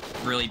about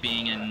really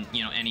being in,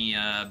 you know, any,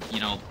 you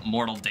know,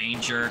 mortal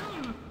danger.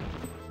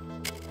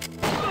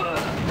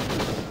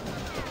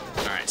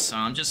 Alright, so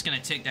I'm just gonna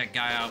take that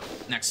guy out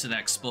next to that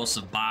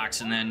explosive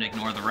box and then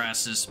ignore the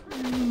rest as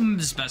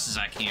best as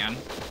I can.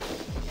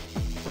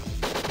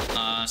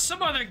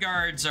 Some other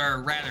guards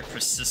are rather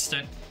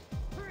persistent.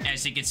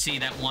 As you can see,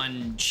 that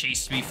one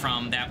chased me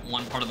from that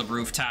one part of the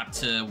rooftop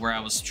to where I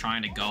was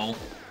trying to go.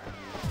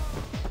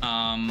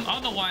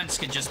 Other ones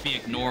can just be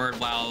ignored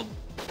while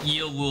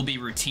you will be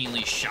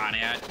routinely shot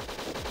at.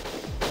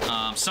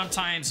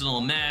 Sometimes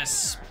it'll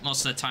miss,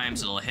 most of the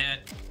times it'll hit,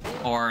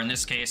 or in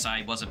this case,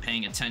 I wasn't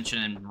paying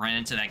attention and ran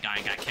into that guy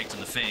and got kicked in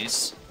the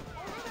face.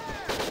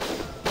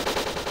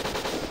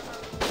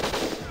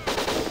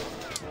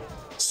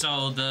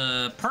 So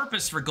the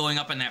purpose for going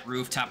up on that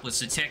rooftop was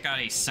to take out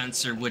a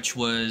sensor which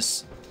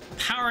was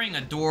powering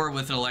a door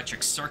with an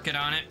electric circuit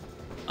on it,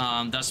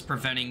 thus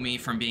preventing me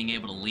from being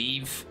able to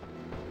leave.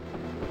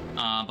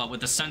 But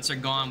with the sensor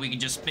gone, we can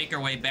just make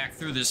our way back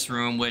through this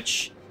room,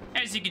 which,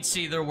 as you can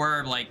see, there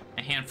were like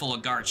a handful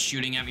of guards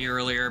shooting at me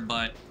earlier,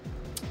 but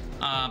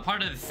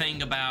part of the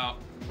thing about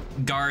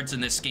guards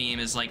in this game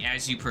is, like,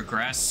 as you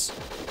progress,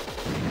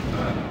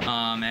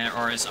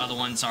 or as other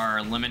ones are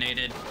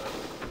eliminated,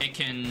 it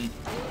can...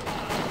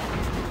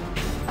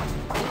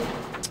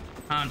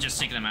 I'm just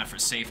taking them out for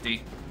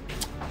safety.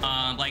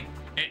 Like,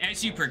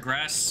 as you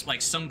progress,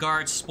 like, some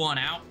guards spawn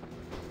out.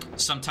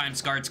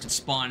 Sometimes guards can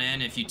spawn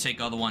in if you take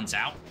other ones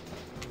out.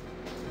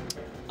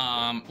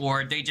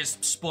 Or they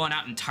just spawn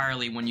out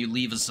entirely when you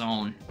leave a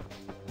zone.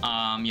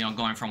 You know,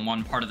 going from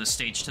one part of the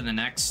stage to the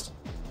next.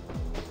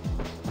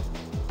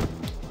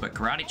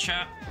 karate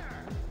chop.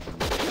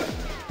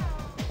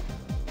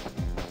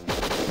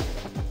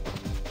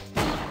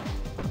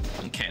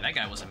 Okay, that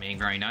guy wasn't being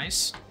very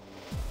nice.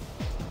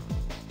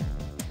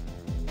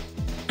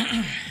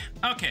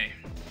 Okay.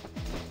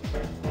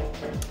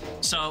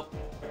 So,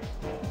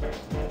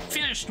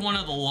 finished one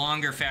of the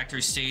longer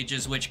factory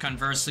stages, which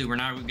conversely, we're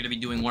now going to be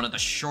doing one of the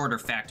shorter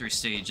factory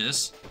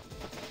stages.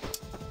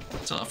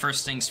 So,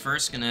 first things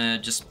first, gonna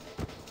just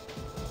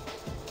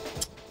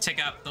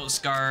take out those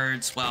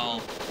guards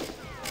while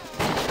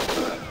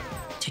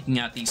taking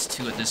out these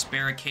two at this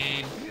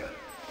barricade.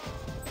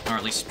 Or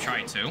at least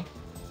try to.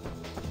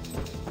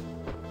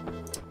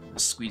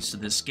 Squeeze to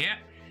this gap.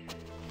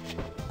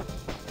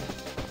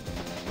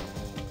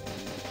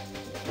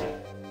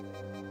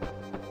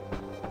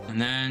 And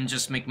then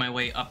just make my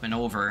way up and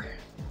over.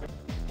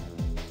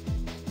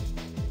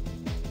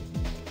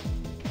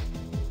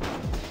 Oh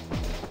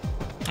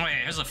yeah,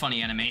 here's a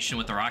funny animation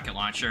with the rocket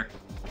launcher.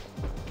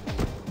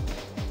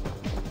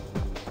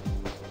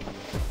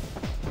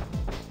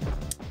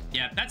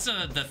 Yeah, that's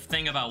the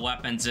thing about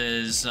weapons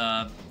is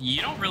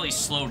you don't really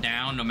slow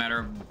down no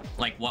matter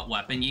like what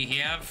weapon you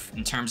have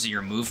in terms of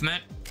your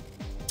movement.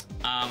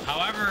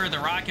 However, the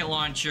rocket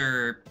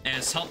launcher,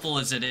 as helpful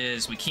as it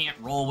is, we can't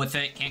roll with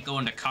it, can't go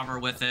into cover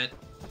with it.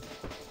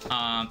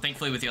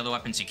 Thankfully, with the other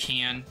weapons, you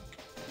can.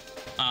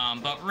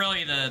 But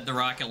really, the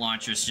rocket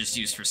launcher is just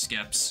used for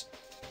skips.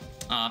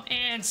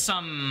 And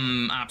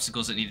some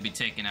obstacles that need to be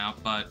taken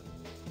out, but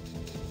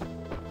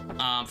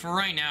for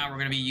right now, we're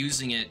going to be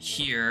using it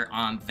here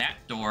on that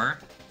door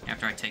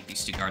after I take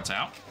these two guards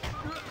out.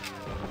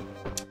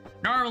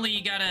 Normally,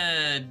 you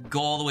gotta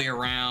go all the way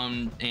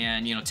around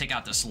and, you know, take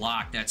out this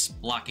lock that's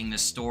blocking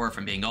this door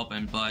from being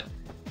open, but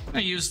I'm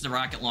gonna use the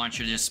rocket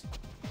launcher to just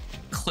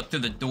clip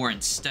through the door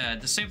instead.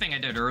 The same thing I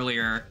did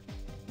earlier,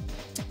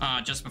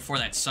 just before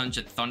that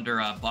Sunjet Thunder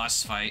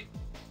boss fight.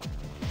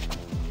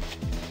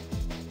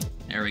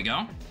 There we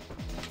go.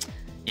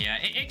 Yeah,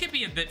 it could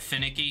be a bit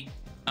finicky,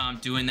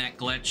 doing that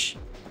glitch.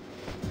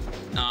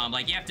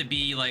 Like, you have to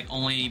be, like,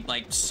 only,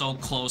 like, so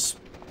close,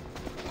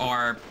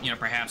 or, you know,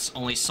 perhaps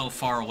only so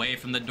far away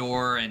from the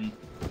door, and,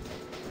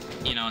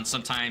 you know, and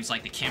sometimes,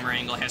 like, the camera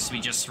angle has to be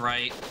just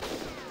right.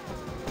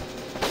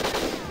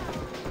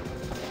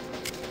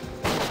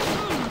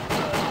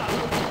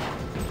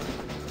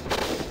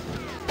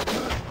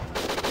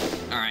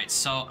 Alright,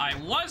 so I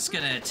was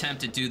gonna attempt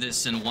to do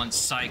this in one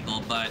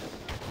cycle, but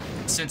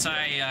since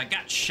I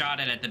got shot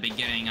at the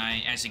beginning,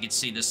 as you can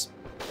see, this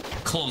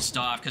closed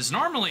off, because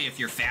normally if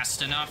you're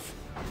fast enough,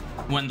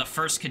 when the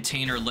first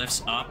container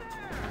lifts up,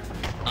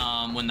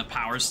 when the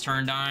power's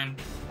turned on,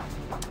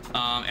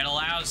 it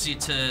allows you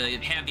to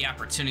have the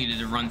opportunity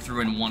to run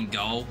through in one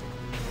go.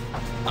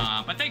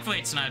 But thankfully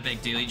it's not a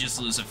big deal, you just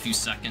lose a few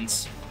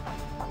seconds.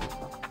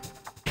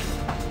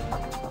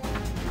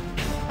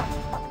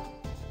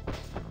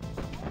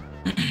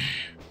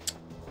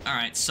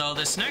 Alright, so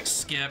this next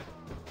skip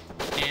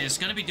is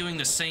going to be doing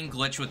the same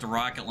glitch with the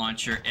rocket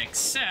launcher,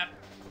 except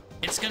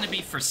it's going to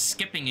be for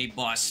skipping a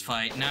boss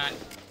fight, not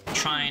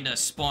trying to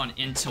spawn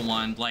into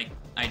one like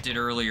I did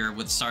earlier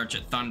with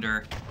Sergeant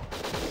Thunder.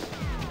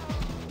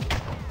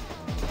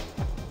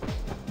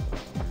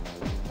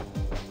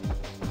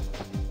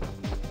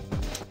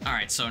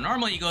 Alright, so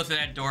normally you go through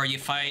that door, you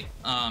fight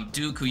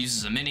Duke, who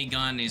uses a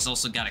minigun. He's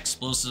also got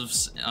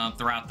explosives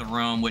throughout the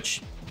room,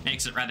 which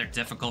makes it rather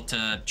difficult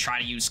to try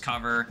to use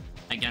cover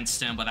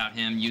against him without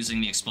him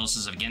using the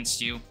explosives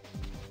against you.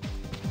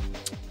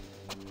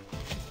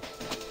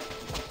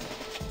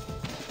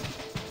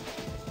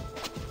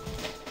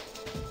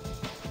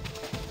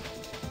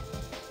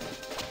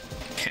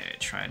 Okay,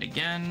 try it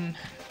again.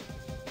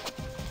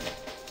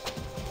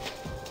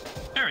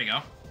 There we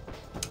go.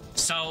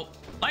 So,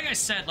 like I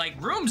said,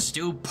 like, rooms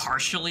do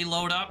partially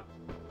load up.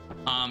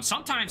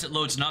 Sometimes it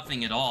loads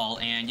nothing at all,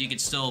 and you can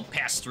still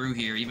pass through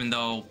here, even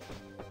though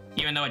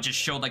it just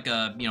showed like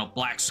a, you know,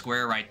 black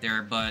square right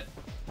there, but,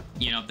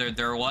 you know,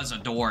 there was a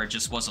door, it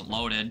just wasn't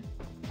loaded.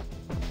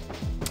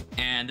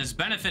 And this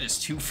benefit is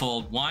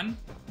twofold. One,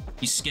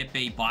 you skip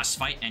a boss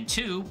fight, and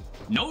two,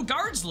 no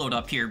guards load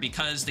up here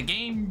because the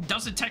game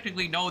doesn't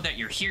technically know that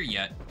you're here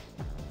yet.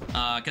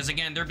 Because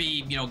again, there'd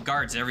be, you know,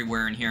 guards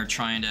everywhere in here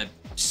trying to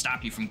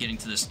stop you from getting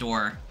to this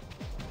door.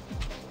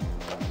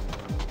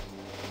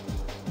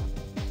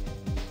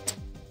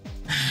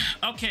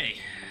 Okay,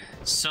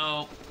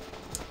 so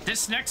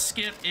this next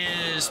skip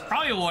is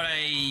probably what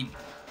I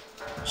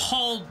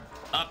hold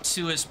up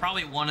to as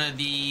probably one of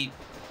the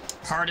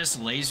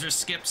hardest laser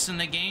skips in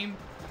the game.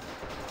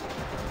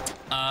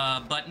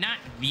 But not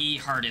the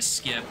hardest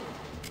skip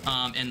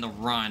in the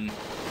run.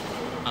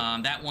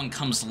 That one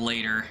comes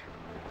later.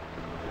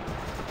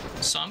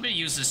 So I'm going to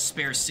use this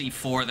spare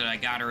C4 that I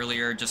got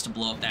earlier just to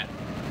blow up that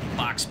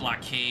box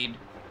blockade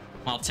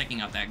while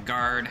taking out that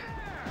guard.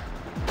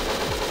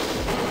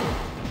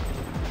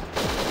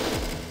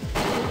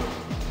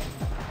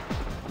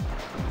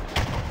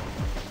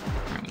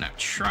 I'm going to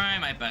try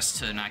my best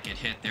to not get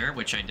hit there,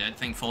 which I did,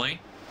 thankfully.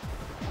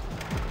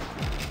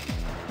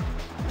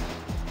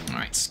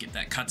 Alright, skip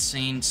that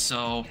cutscene.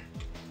 So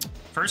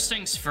First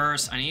things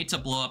first, I need to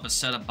blow up a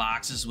set of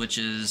boxes, which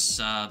is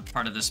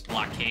part of this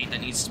blockade that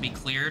needs to be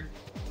cleared.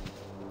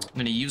 I'm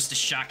going to use the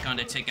shotgun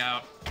to take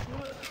out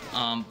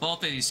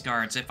both of these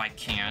guards if I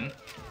can.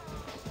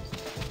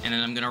 And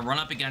then I'm going to run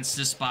up against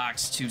this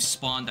box to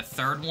spawn the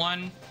third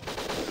one,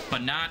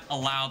 but not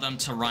allow them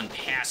to run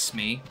past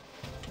me,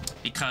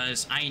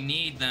 because I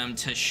need them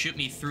to shoot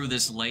me through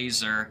this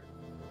laser,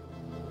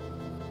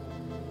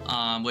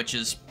 which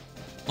is,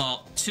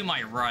 well, to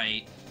my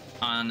right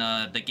on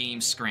the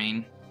game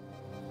screen.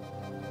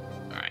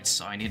 Alright,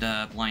 so I need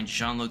to line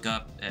Jean-Luc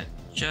up at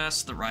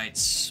just the right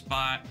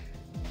spot.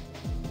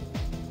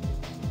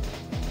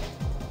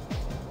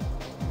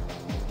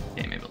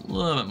 Okay, maybe a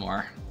little bit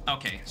more.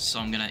 Okay, so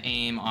I'm gonna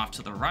aim off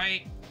to the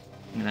right.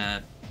 I'm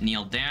gonna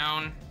kneel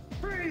down,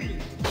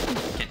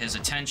 get his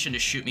attention to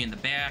shoot me in the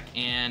back,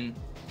 and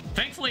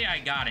thankfully I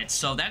got it.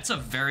 So that's a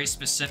very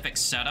specific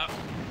setup,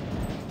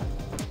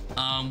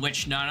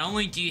 which not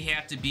only do you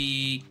have to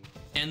be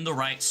in the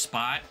right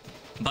spot,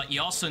 but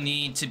you also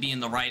need to be in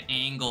the right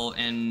angle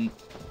and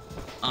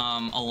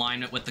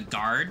alignment with the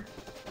guard,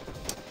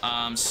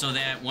 so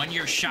that when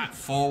you're shot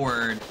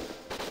forward,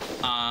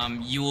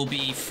 you will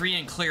be free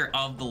and clear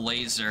of the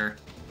laser,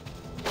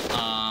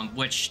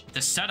 which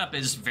the setup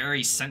is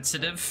very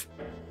sensitive,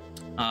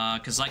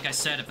 because like I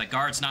said, if the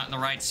guard's not in the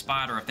right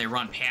spot, or if they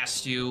run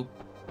past you,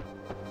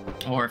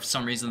 or if for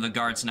some reason the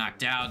guard's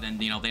knocked out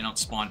and, you know, they don't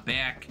spawn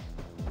back,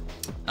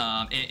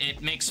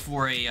 it makes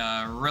for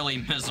a really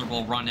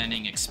miserable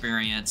run-ending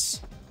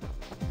experience.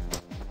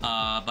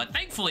 But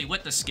thankfully,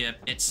 with the skip,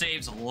 it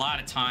saves a lot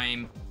of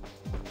time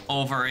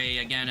over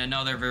again,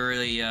 another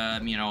very,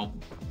 you know,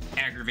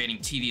 aggravating,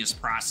 tedious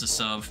process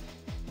of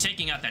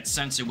taking out that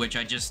sensor, which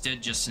I just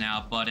did just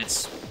now, but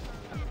it's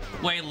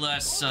way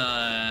less,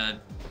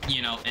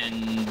 you know,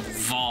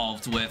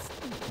 involved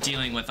with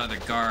dealing with other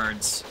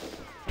guards.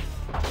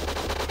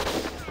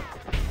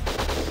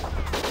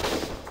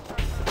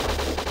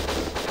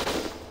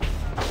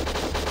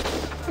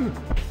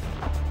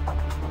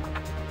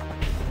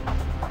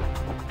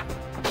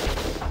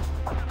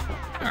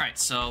 Alright,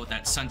 so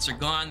that sensor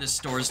gone, this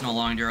door is no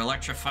longer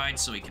electrified,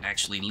 so we can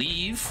actually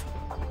leave.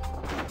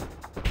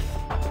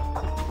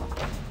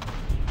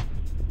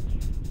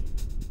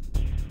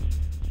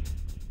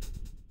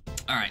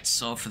 Alright,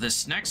 so for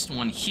this next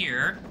one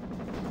here,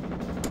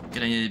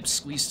 gonna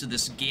squeeze to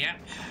this gap.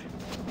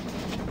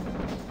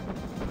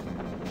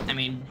 I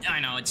mean, I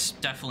know it's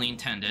definitely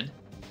intended.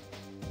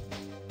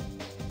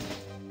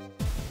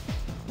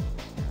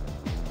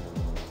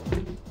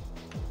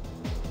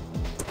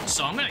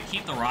 So I'm gonna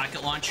keep the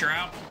rocket launcher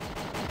out,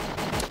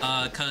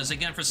 because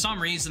again, for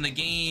some reason, the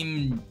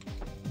game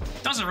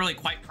doesn't really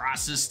quite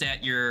process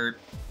that you're,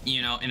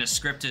 you know, in a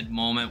scripted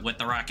moment with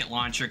the rocket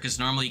launcher, because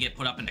normally you get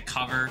put up into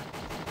cover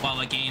while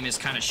the game is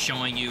kind of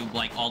showing you,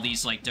 like, all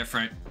these, like,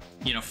 different,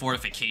 you know,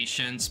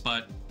 fortifications.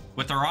 But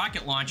with the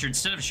rocket launcher,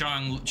 instead of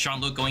showing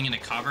Jean-Luc going into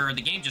cover,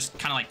 the game just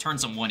kind of, like,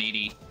 turns him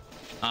 180.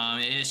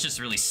 It's just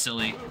really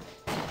silly.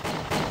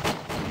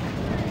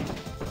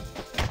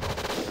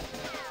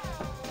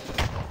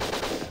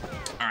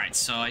 Alright,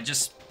 so I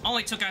just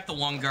only took out the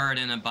one guard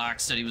in a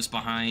box that he was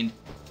behind,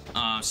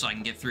 so I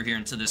can get through here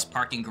into this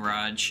parking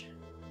garage,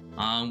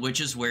 which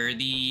is where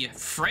the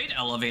freight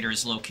elevator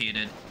is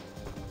located.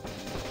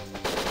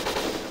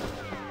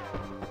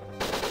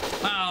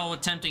 Well,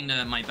 attempting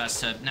to my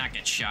best to not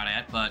get shot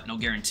at, but no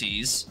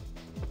guarantees.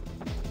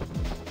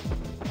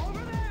 Over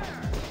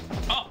there!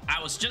 Oh,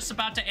 I was just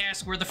about to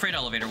ask where the freight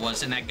elevator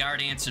was, and that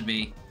guard answered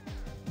me.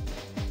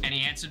 And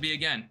he answered me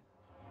again.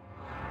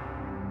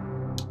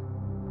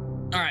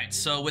 Alright,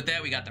 so with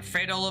that, we got the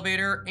freight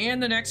elevator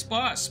and the next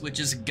boss, which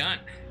is Gun,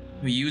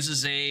 who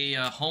uses a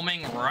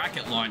homing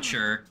rocket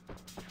launcher.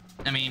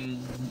 I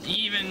mean,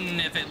 even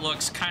if it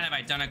looks kind of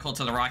identical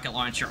to the rocket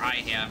launcher I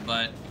have,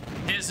 but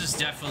his is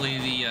definitely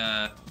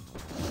the,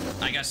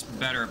 I guess,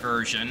 better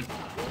version.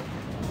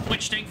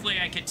 Which, thankfully,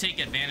 I could take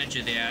advantage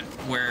of that,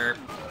 where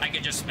I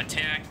could just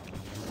attack,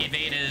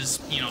 evade his,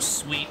 you know,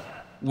 sweep,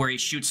 where he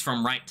shoots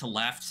from right to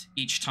left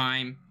each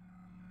time.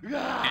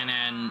 And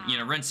then, you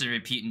know, rinse and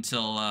repeat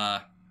until,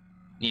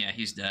 yeah,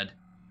 he's dead.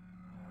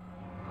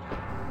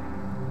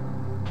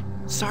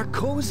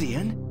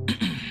 Sarkosian?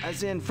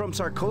 As in from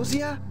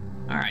Sarkosia?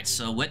 Alright,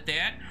 so with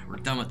that, we're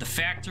done with the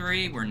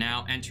factory. We're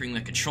now entering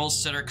the control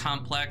center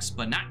complex,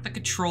 but not the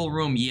control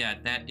room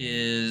yet. That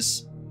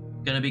is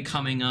gonna be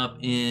coming up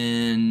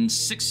in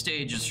 6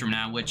 stages from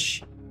now,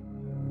 which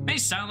may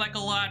sound like a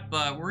lot,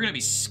 but we're gonna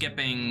be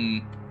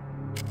skipping,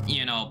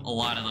 you know, a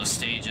lot of those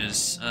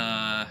stages,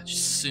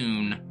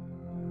 soon.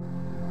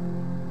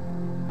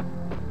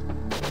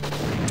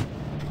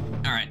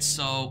 Alright,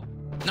 so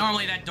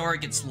normally that door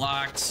gets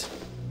locked,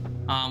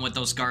 with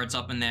those guards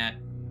up in that,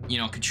 you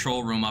know,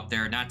 control room up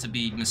there, not to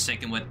be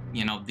mistaken with,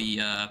 you know,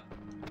 the,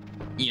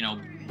 you know,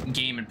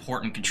 game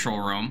important control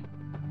room.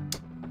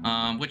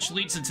 Which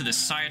leads into the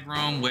side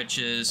room, which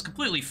is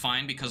completely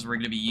fine because we're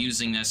going to be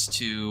using this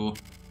to...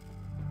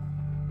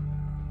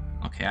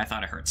 Okay, I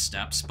thought I heard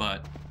steps,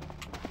 but...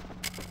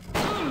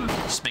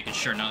 Just making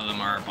sure none of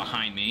them are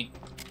behind me.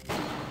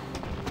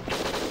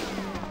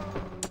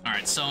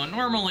 Alright, so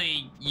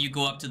normally you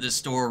go up to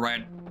this door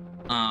right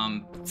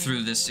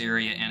through this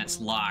area and it's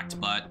locked,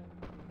 but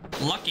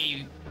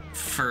lucky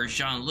for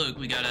Jean-Luc,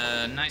 we got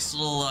a nice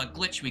little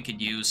glitch we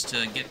could use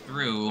to get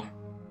through.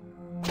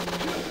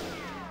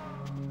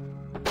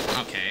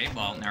 Okay,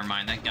 well, never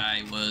mind. That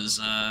guy was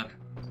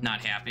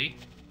not happy.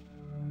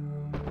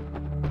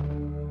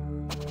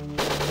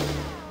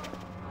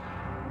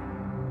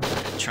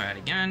 Try it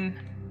again.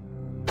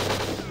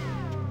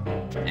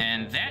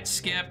 And that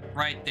skip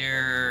right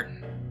there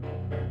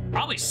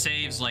probably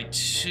saves like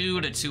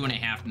 2 to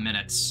 2.5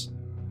 minutes.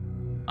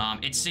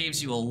 It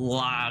saves you a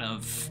lot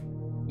of,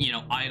 you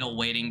know, idle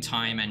waiting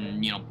time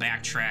and, you know,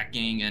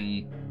 backtracking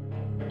and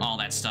all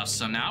that stuff.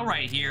 So now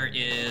right here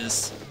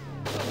is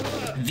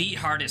the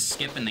hardest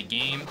skip in the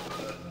game.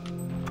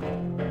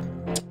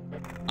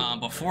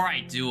 Before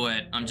I do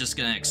it, I'm just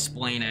gonna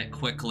explain it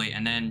quickly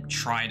and then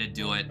try to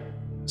do it.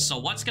 So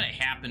what's gonna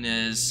happen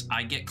is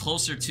I get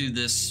closer to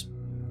this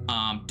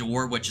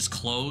door, which is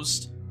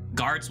closed.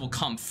 Guards will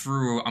come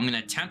through. I'm gonna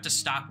attempt to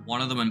stop one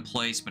of them in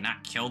place but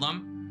not kill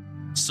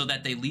them, so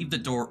that they leave the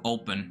door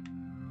open.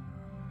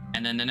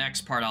 And then the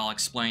next part I'll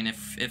explain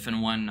if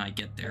and when I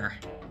get there.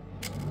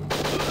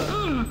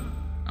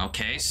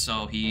 Okay,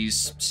 so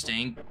he's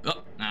staying...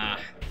 Oh, yeah,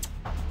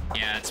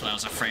 that's what I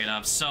was afraid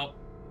of. So,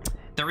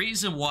 the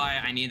reason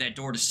why I need that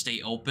door to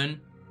stay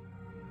open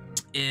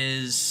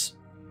is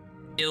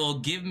it'll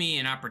give me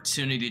an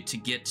opportunity to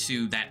get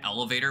to that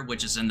elevator,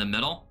 which is in the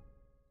middle.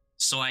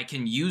 So I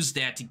can use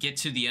that to get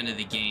to the end of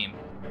the game.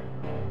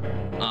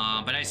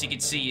 But as you can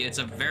see, it's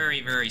a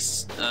very, very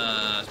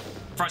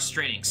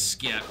frustrating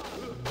skip.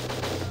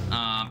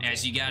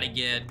 As you gotta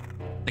get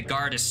the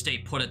guard to stay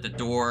put at the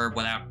door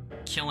without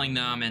killing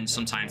them, and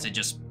sometimes they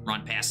just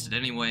run past it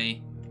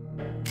anyway.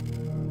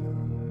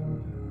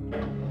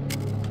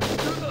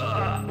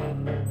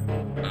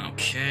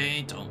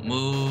 Okay, don't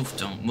move,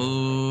 don't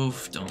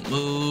move, don't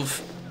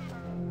move.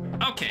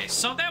 Okay,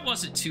 so that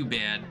wasn't too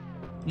bad.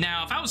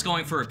 Now, if I was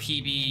going for a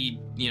PB,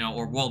 you know,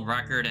 or world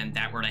record and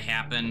that were to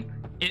happen,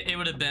 it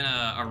would have been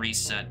a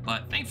reset.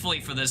 But thankfully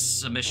for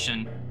this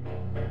mission,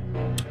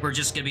 we're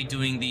just going to be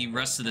doing the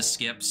rest of the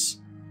skips,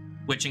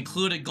 which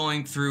included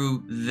going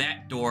through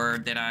that door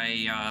that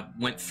I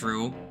went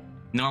through.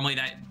 Normally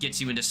that gets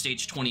you into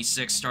stage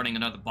 26, starting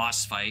another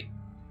boss fight.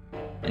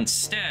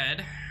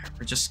 Instead,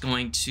 we're just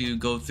going to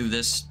go through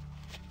this.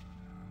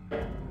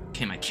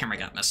 Okay, my camera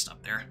got messed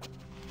up there.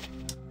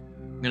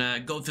 I'm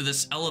gonna go through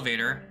this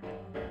elevator.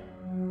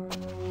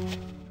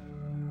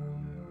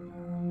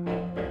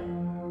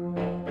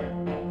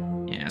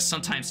 Yeah,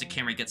 sometimes the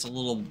camera gets a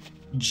little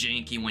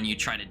janky when you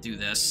try to do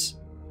this.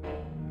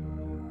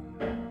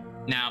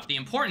 Now, the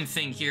important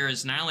thing here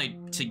is not only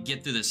to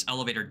get through this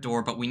elevator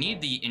door, but we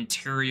need the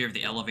interior of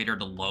the elevator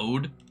to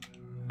load.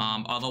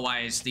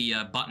 Otherwise, the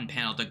button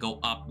panel to go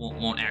up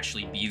won't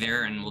actually be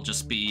there, and we'll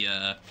just be,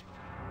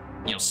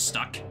 you know,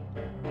 stuck.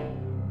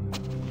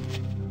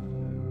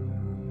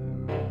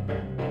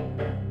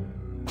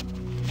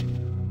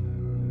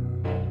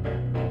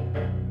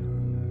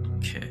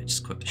 Okay,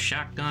 just equip the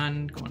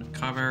shotgun, go into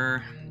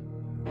cover.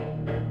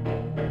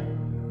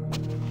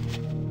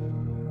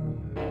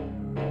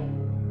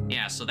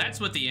 Yeah, so that's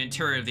what the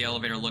interior of the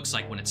elevator looks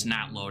like when it's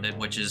not loaded,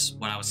 which is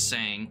what I was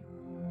saying.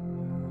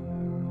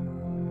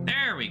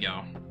 There we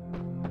go.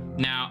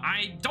 Now,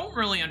 I don't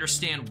really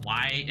understand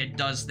why it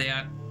does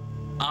that.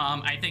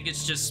 I think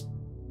it's just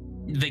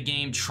the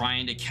game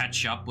trying to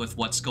catch up with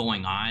what's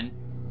going on.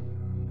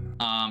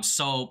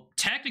 So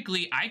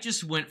technically, I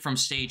just went from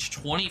stage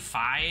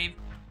 25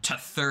 to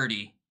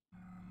 30.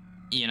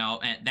 You know,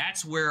 and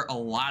that's where a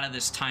lot of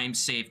this time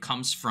save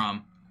comes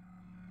from.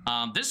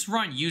 This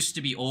run used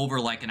to be over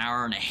like an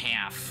hour and a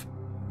half.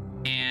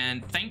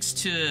 And thanks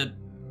to,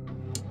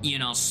 you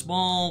know,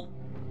 some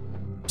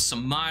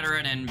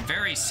moderate and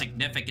very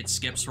significant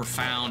skips were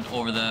found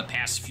over the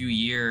past few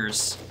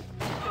years,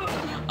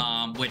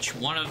 which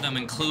one of them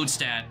includes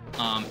that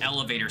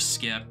elevator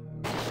skip,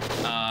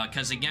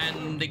 because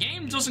again, the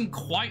game doesn't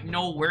quite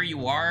know where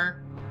you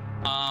are,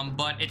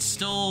 but it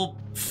still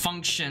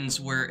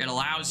functions where it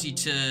allows you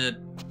to,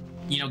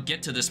 you know,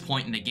 get to this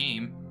point in the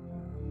game.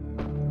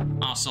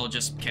 Also,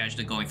 just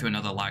casually going through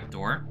another locked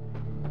door.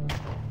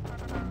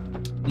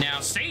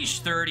 Now,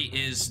 stage 30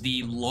 is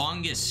the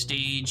longest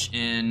stage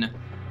in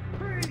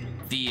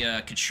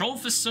the control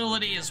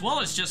facility, as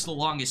well as just the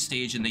longest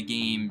stage in the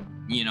game,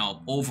 you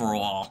know,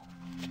 overall.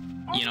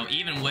 You know,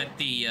 even with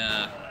the,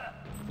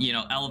 you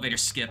know, elevator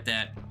skip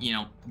that, you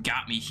know,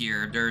 got me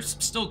here, there's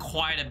still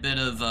quite a bit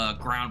of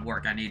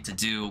groundwork I need to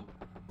do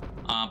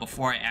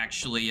before I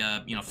actually,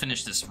 you know,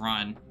 finish this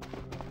run.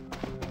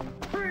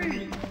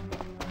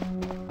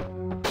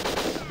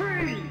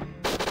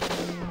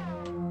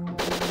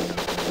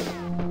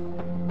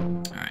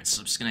 Alright,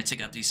 so I'm just gonna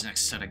take out these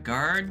next set of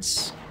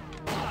guards.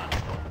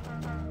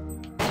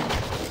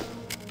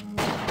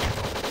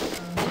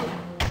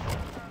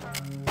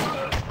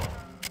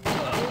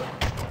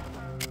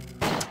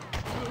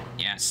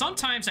 Yeah,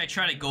 sometimes I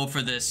try to go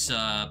for this,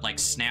 like,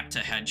 snap to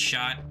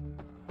headshot.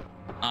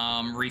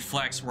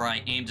 reflex where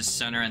I aim to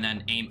center and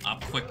then aim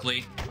up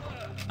quickly.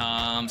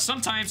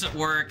 Sometimes it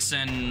works,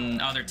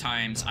 and other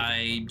times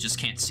I just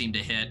can't seem to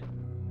hit,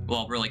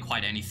 well, really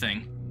quite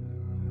anything.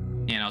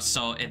 You know,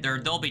 so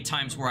there'll be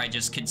times where I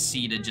just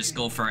concede to just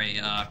go for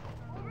a,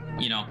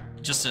 you know,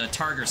 just a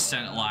target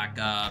scent lock,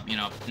 you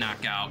know,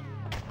 knockout.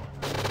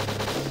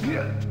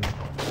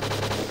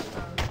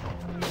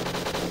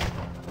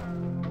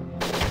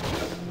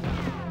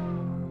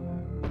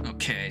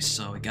 Okay,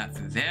 so we got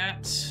through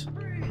that.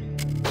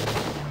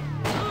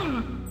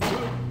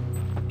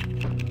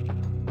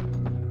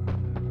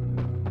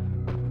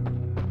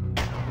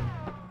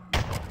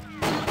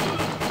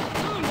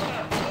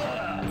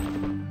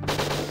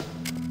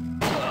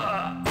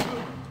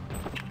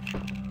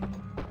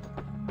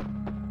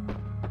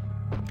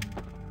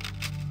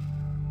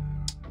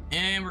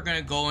 And we're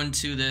gonna go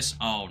into this.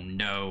 Oh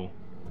no.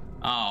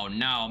 Oh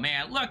no,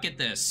 man, look at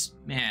this.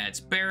 Man, it's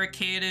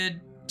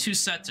barricaded. 2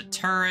 sets of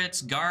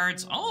turrets,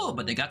 guards. Oh,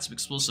 but they got some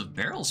explosive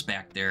barrels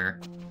back there.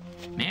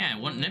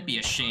 Man, wouldn't it be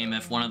a shame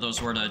if one of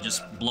those were to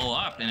just blow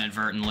up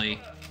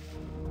inadvertently?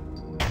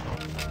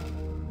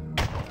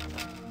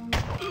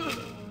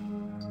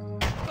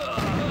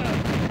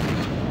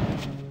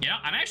 Yeah,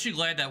 I'm actually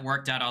glad that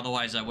worked out.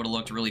 Otherwise, I would have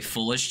looked really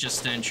foolish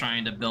just in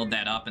trying to build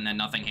that up and then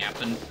nothing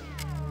happened.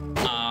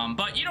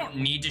 But you don't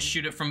need to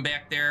shoot it from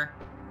back there.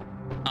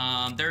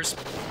 There's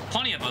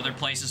plenty of other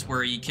places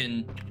where you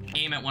can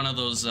aim at one of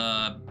those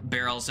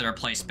barrels that are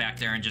placed back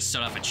there and just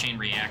set off a chain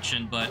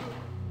reaction, but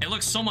it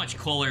looks so much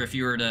cooler if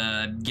you were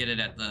to get it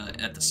at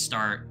the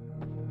start.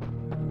 All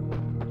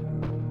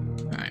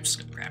right, just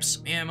gonna grab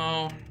some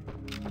ammo.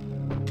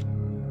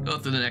 Go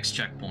through the next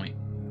checkpoint.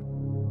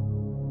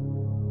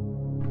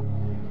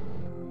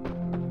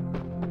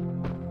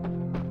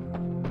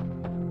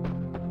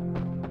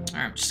 All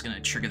right, I'm just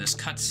gonna trigger this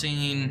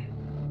cutscene.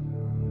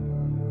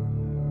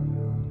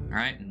 All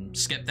right, and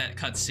skip that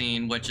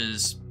cutscene, which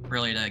is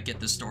really to get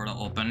this door to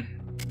open.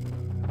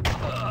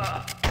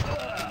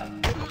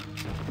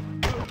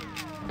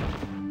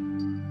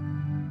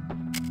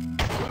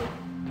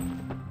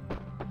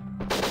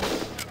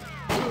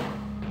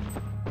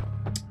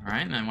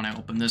 Alright, and then when I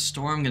open this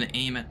door, I'm going to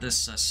aim at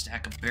this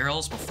stack of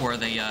barrels before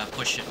they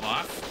push it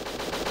off.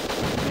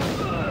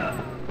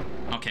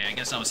 Okay, I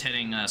guess I was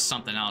hitting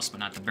something else, but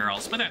not the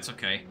barrels, but that's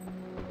okay.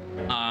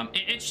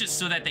 It's just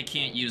so that they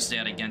can't use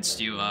that against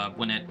you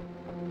when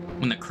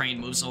the crane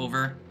moves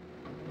over.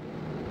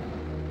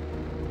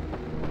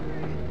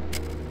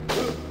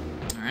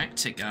 Alright,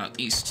 take out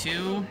these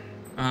 2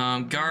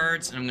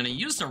 guards, and I'm going to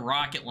use the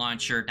rocket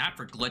launcher, not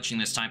for glitching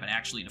this time, but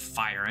actually to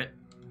fire it,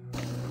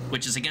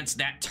 which is against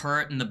that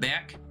turret in the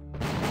back.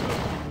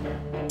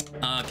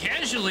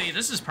 Casually,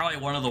 this is probably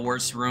one of the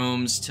worst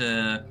rooms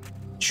to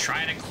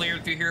try to clear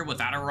through here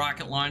without a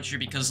rocket launcher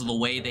because of the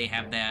way they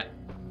have that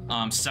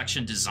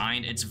section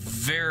designed. It's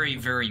very,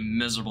 very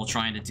miserable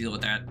trying to deal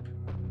with that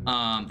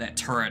that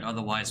turret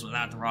otherwise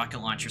without the rocket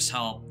launcher's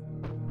help.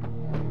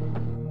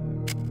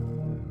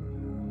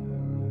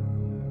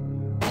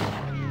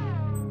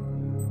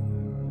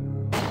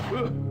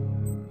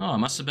 Oh, it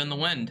must have been the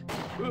wind.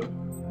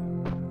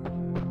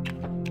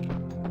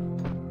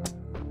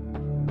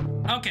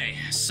 Okay,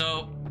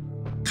 so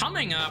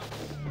coming up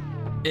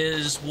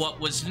is what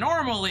was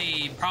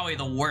normally probably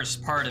the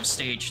worst part of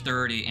stage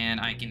 30, and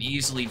I can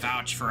easily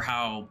vouch for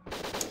how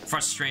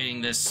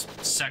frustrating this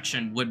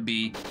section would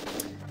be.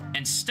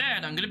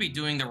 Instead, I'm going to be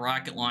doing the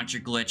rocket launcher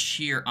glitch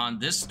here on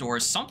this door,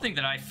 something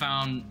that I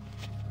found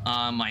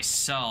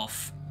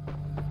myself.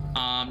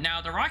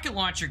 Now, the rocket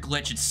launcher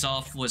glitch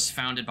itself was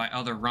founded by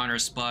other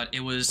runners, but it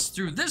was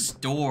through this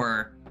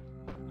door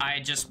I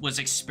just was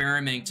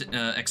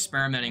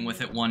experimenting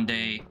with it one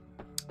day,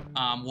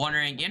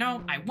 wondering, you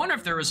know, I wonder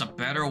if there was a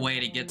better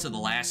way to get to the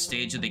last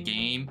stage of the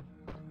game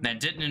that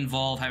didn't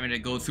involve having to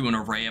go through an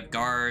array of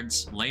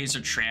guards, laser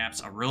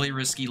traps, a really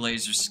risky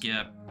laser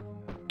skip,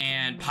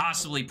 and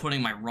possibly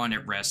putting my run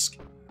at risk.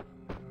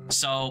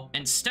 So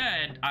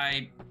instead,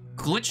 I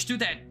glitched through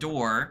that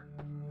door,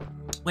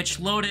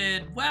 which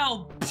loaded,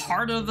 well,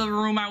 part of the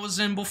room I was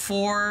in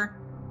before,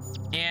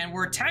 and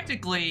we're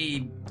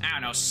technically, I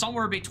don't know,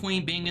 somewhere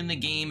between being in the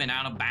game and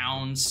out of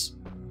bounds.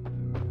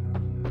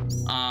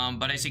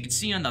 But as you can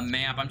see on the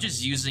map, I'm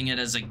just using it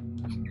as a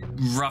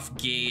rough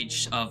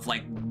gauge of,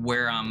 like,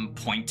 where I'm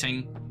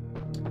pointing.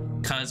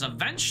 Because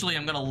eventually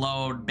I'm going to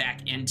load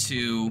back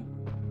into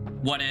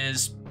what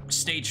is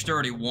stage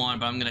 31,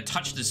 but I'm going to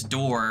touch this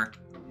door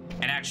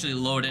and actually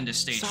load into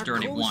stage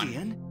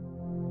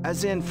 31.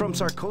 As in from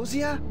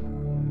Sarkozia?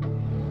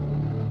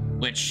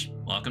 Which,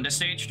 welcome to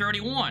stage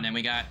 31, and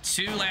we got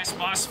 2 last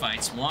boss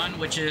fights. One,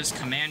 which is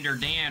Commander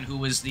Dan, who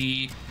was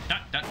the...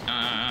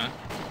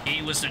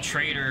 he was the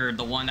traitor,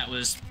 the one that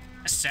was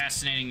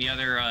assassinating the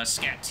other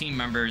SCAT team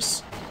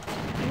members.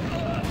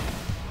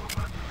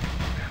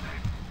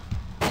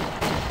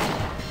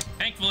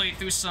 Thankfully,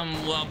 through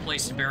some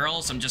well-placed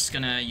barrels, I'm just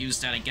gonna use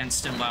that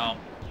against him while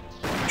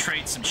I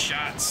trade some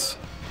shots.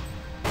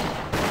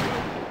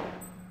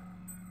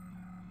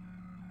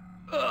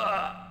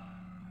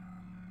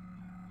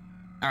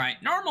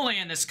 Alright, normally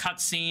in this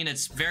cutscene,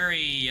 it's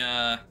very,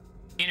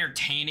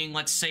 entertaining,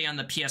 let's say, on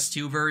the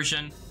PS2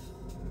 version.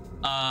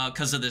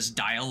 Because of this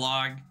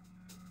dialogue.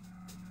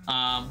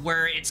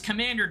 Where it's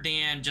Commander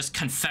Dan just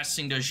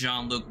confessing to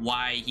Jean-Luc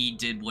why he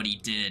did what he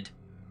did.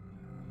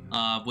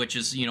 Which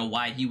is, you know,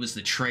 why he was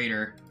the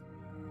traitor.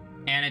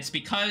 And it's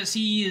because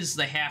he is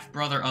the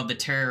half-brother of the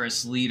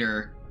terrorist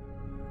leader.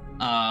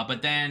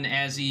 But then,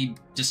 as he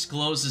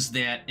discloses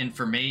that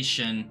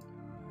information,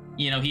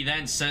 you know, he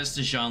then says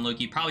to Jean-Luc,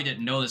 "You probably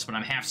didn't know this, but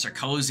I'm half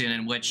Sarkozian,"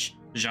 in which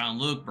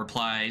Jean-Luc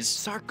replies,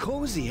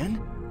 Sarkozian?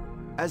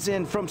 As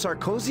in from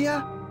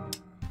Sarkozia?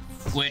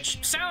 which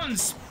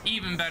sounds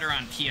even better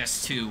on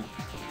PS2,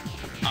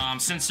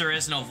 since there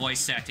is no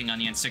voice acting on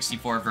the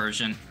N64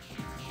 version.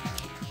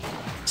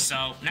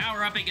 So, now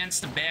we're up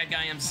against the bad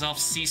guy himself,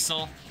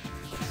 Cecile.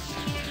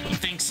 He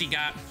thinks he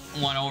got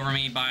one over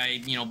me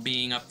by, you know,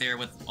 being up there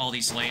with all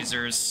these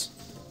lasers.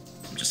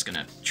 I'm just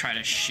gonna try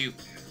to shoot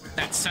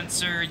that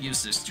sensor,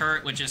 use this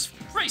turret, which is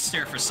right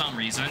there for some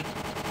reason.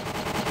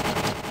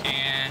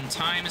 And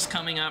time is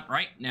coming up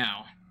right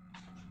now.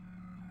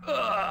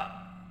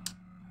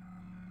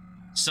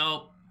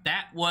 So,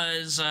 that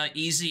was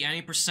easy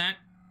any percent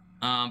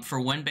for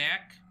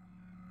Winback,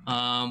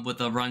 with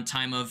a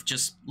runtime of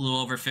just a little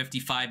over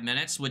 55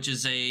 minutes, which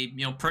is a,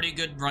 you know, pretty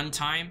good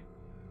runtime.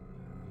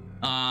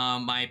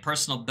 My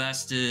personal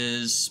best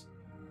is,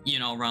 you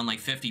know, around like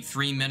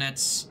 53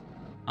 minutes.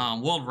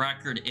 World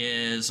record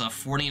is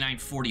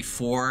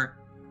 49:44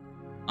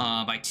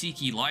 by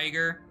Tiki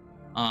Liger,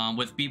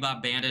 with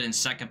Bebop Bandit in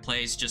second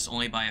place, just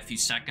only by a few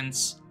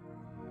seconds.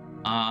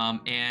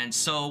 And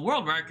so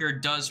world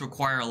record does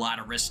require a lot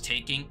of risk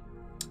taking.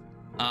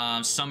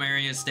 Some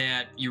areas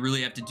that you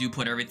really have to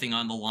put everything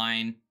on the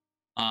line,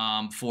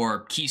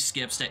 for key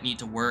skips that need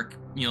to work,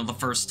 you know, the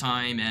first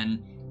time,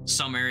 and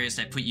some areas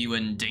that put you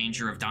in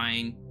danger of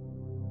dying.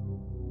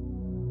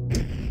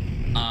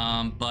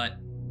 But,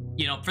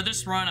 you know, for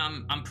this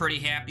run, I'm pretty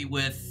happy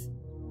with,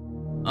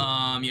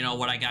 you know,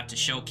 what I got to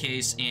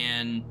showcase,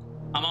 and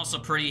I'm also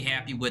pretty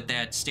happy with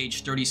that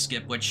stage 30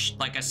 skip, which,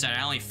 like I said,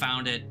 I only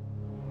found it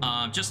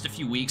just a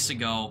few weeks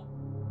ago,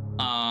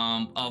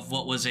 of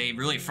what was a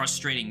really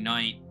frustrating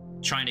night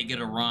trying to get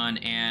a run,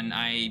 and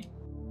I,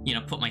 you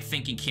know, put my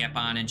thinking cap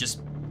on and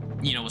just,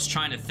 you know, was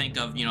trying to think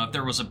of, you know, if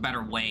there was a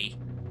better way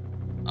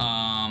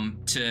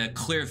to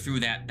clear through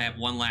that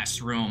one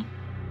last room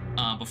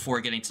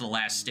before getting to the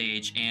last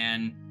stage.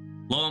 And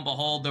lo and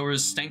behold, there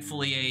was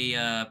thankfully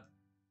a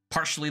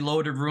partially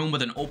loaded room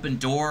with an open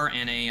door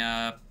and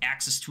a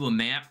access to a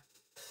map,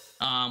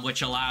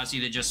 which allows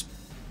you to just,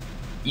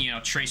 you know,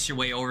 trace your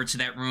way over to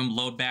that room,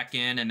 load back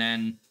in, and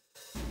then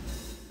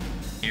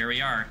here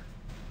we are.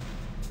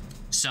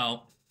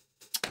 So,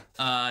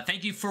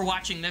 thank you for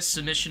watching this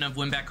submission of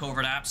Winback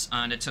Covert Ops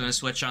on Nintendo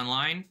Switch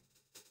Online,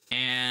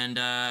 and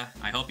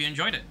I hope you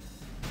enjoyed it.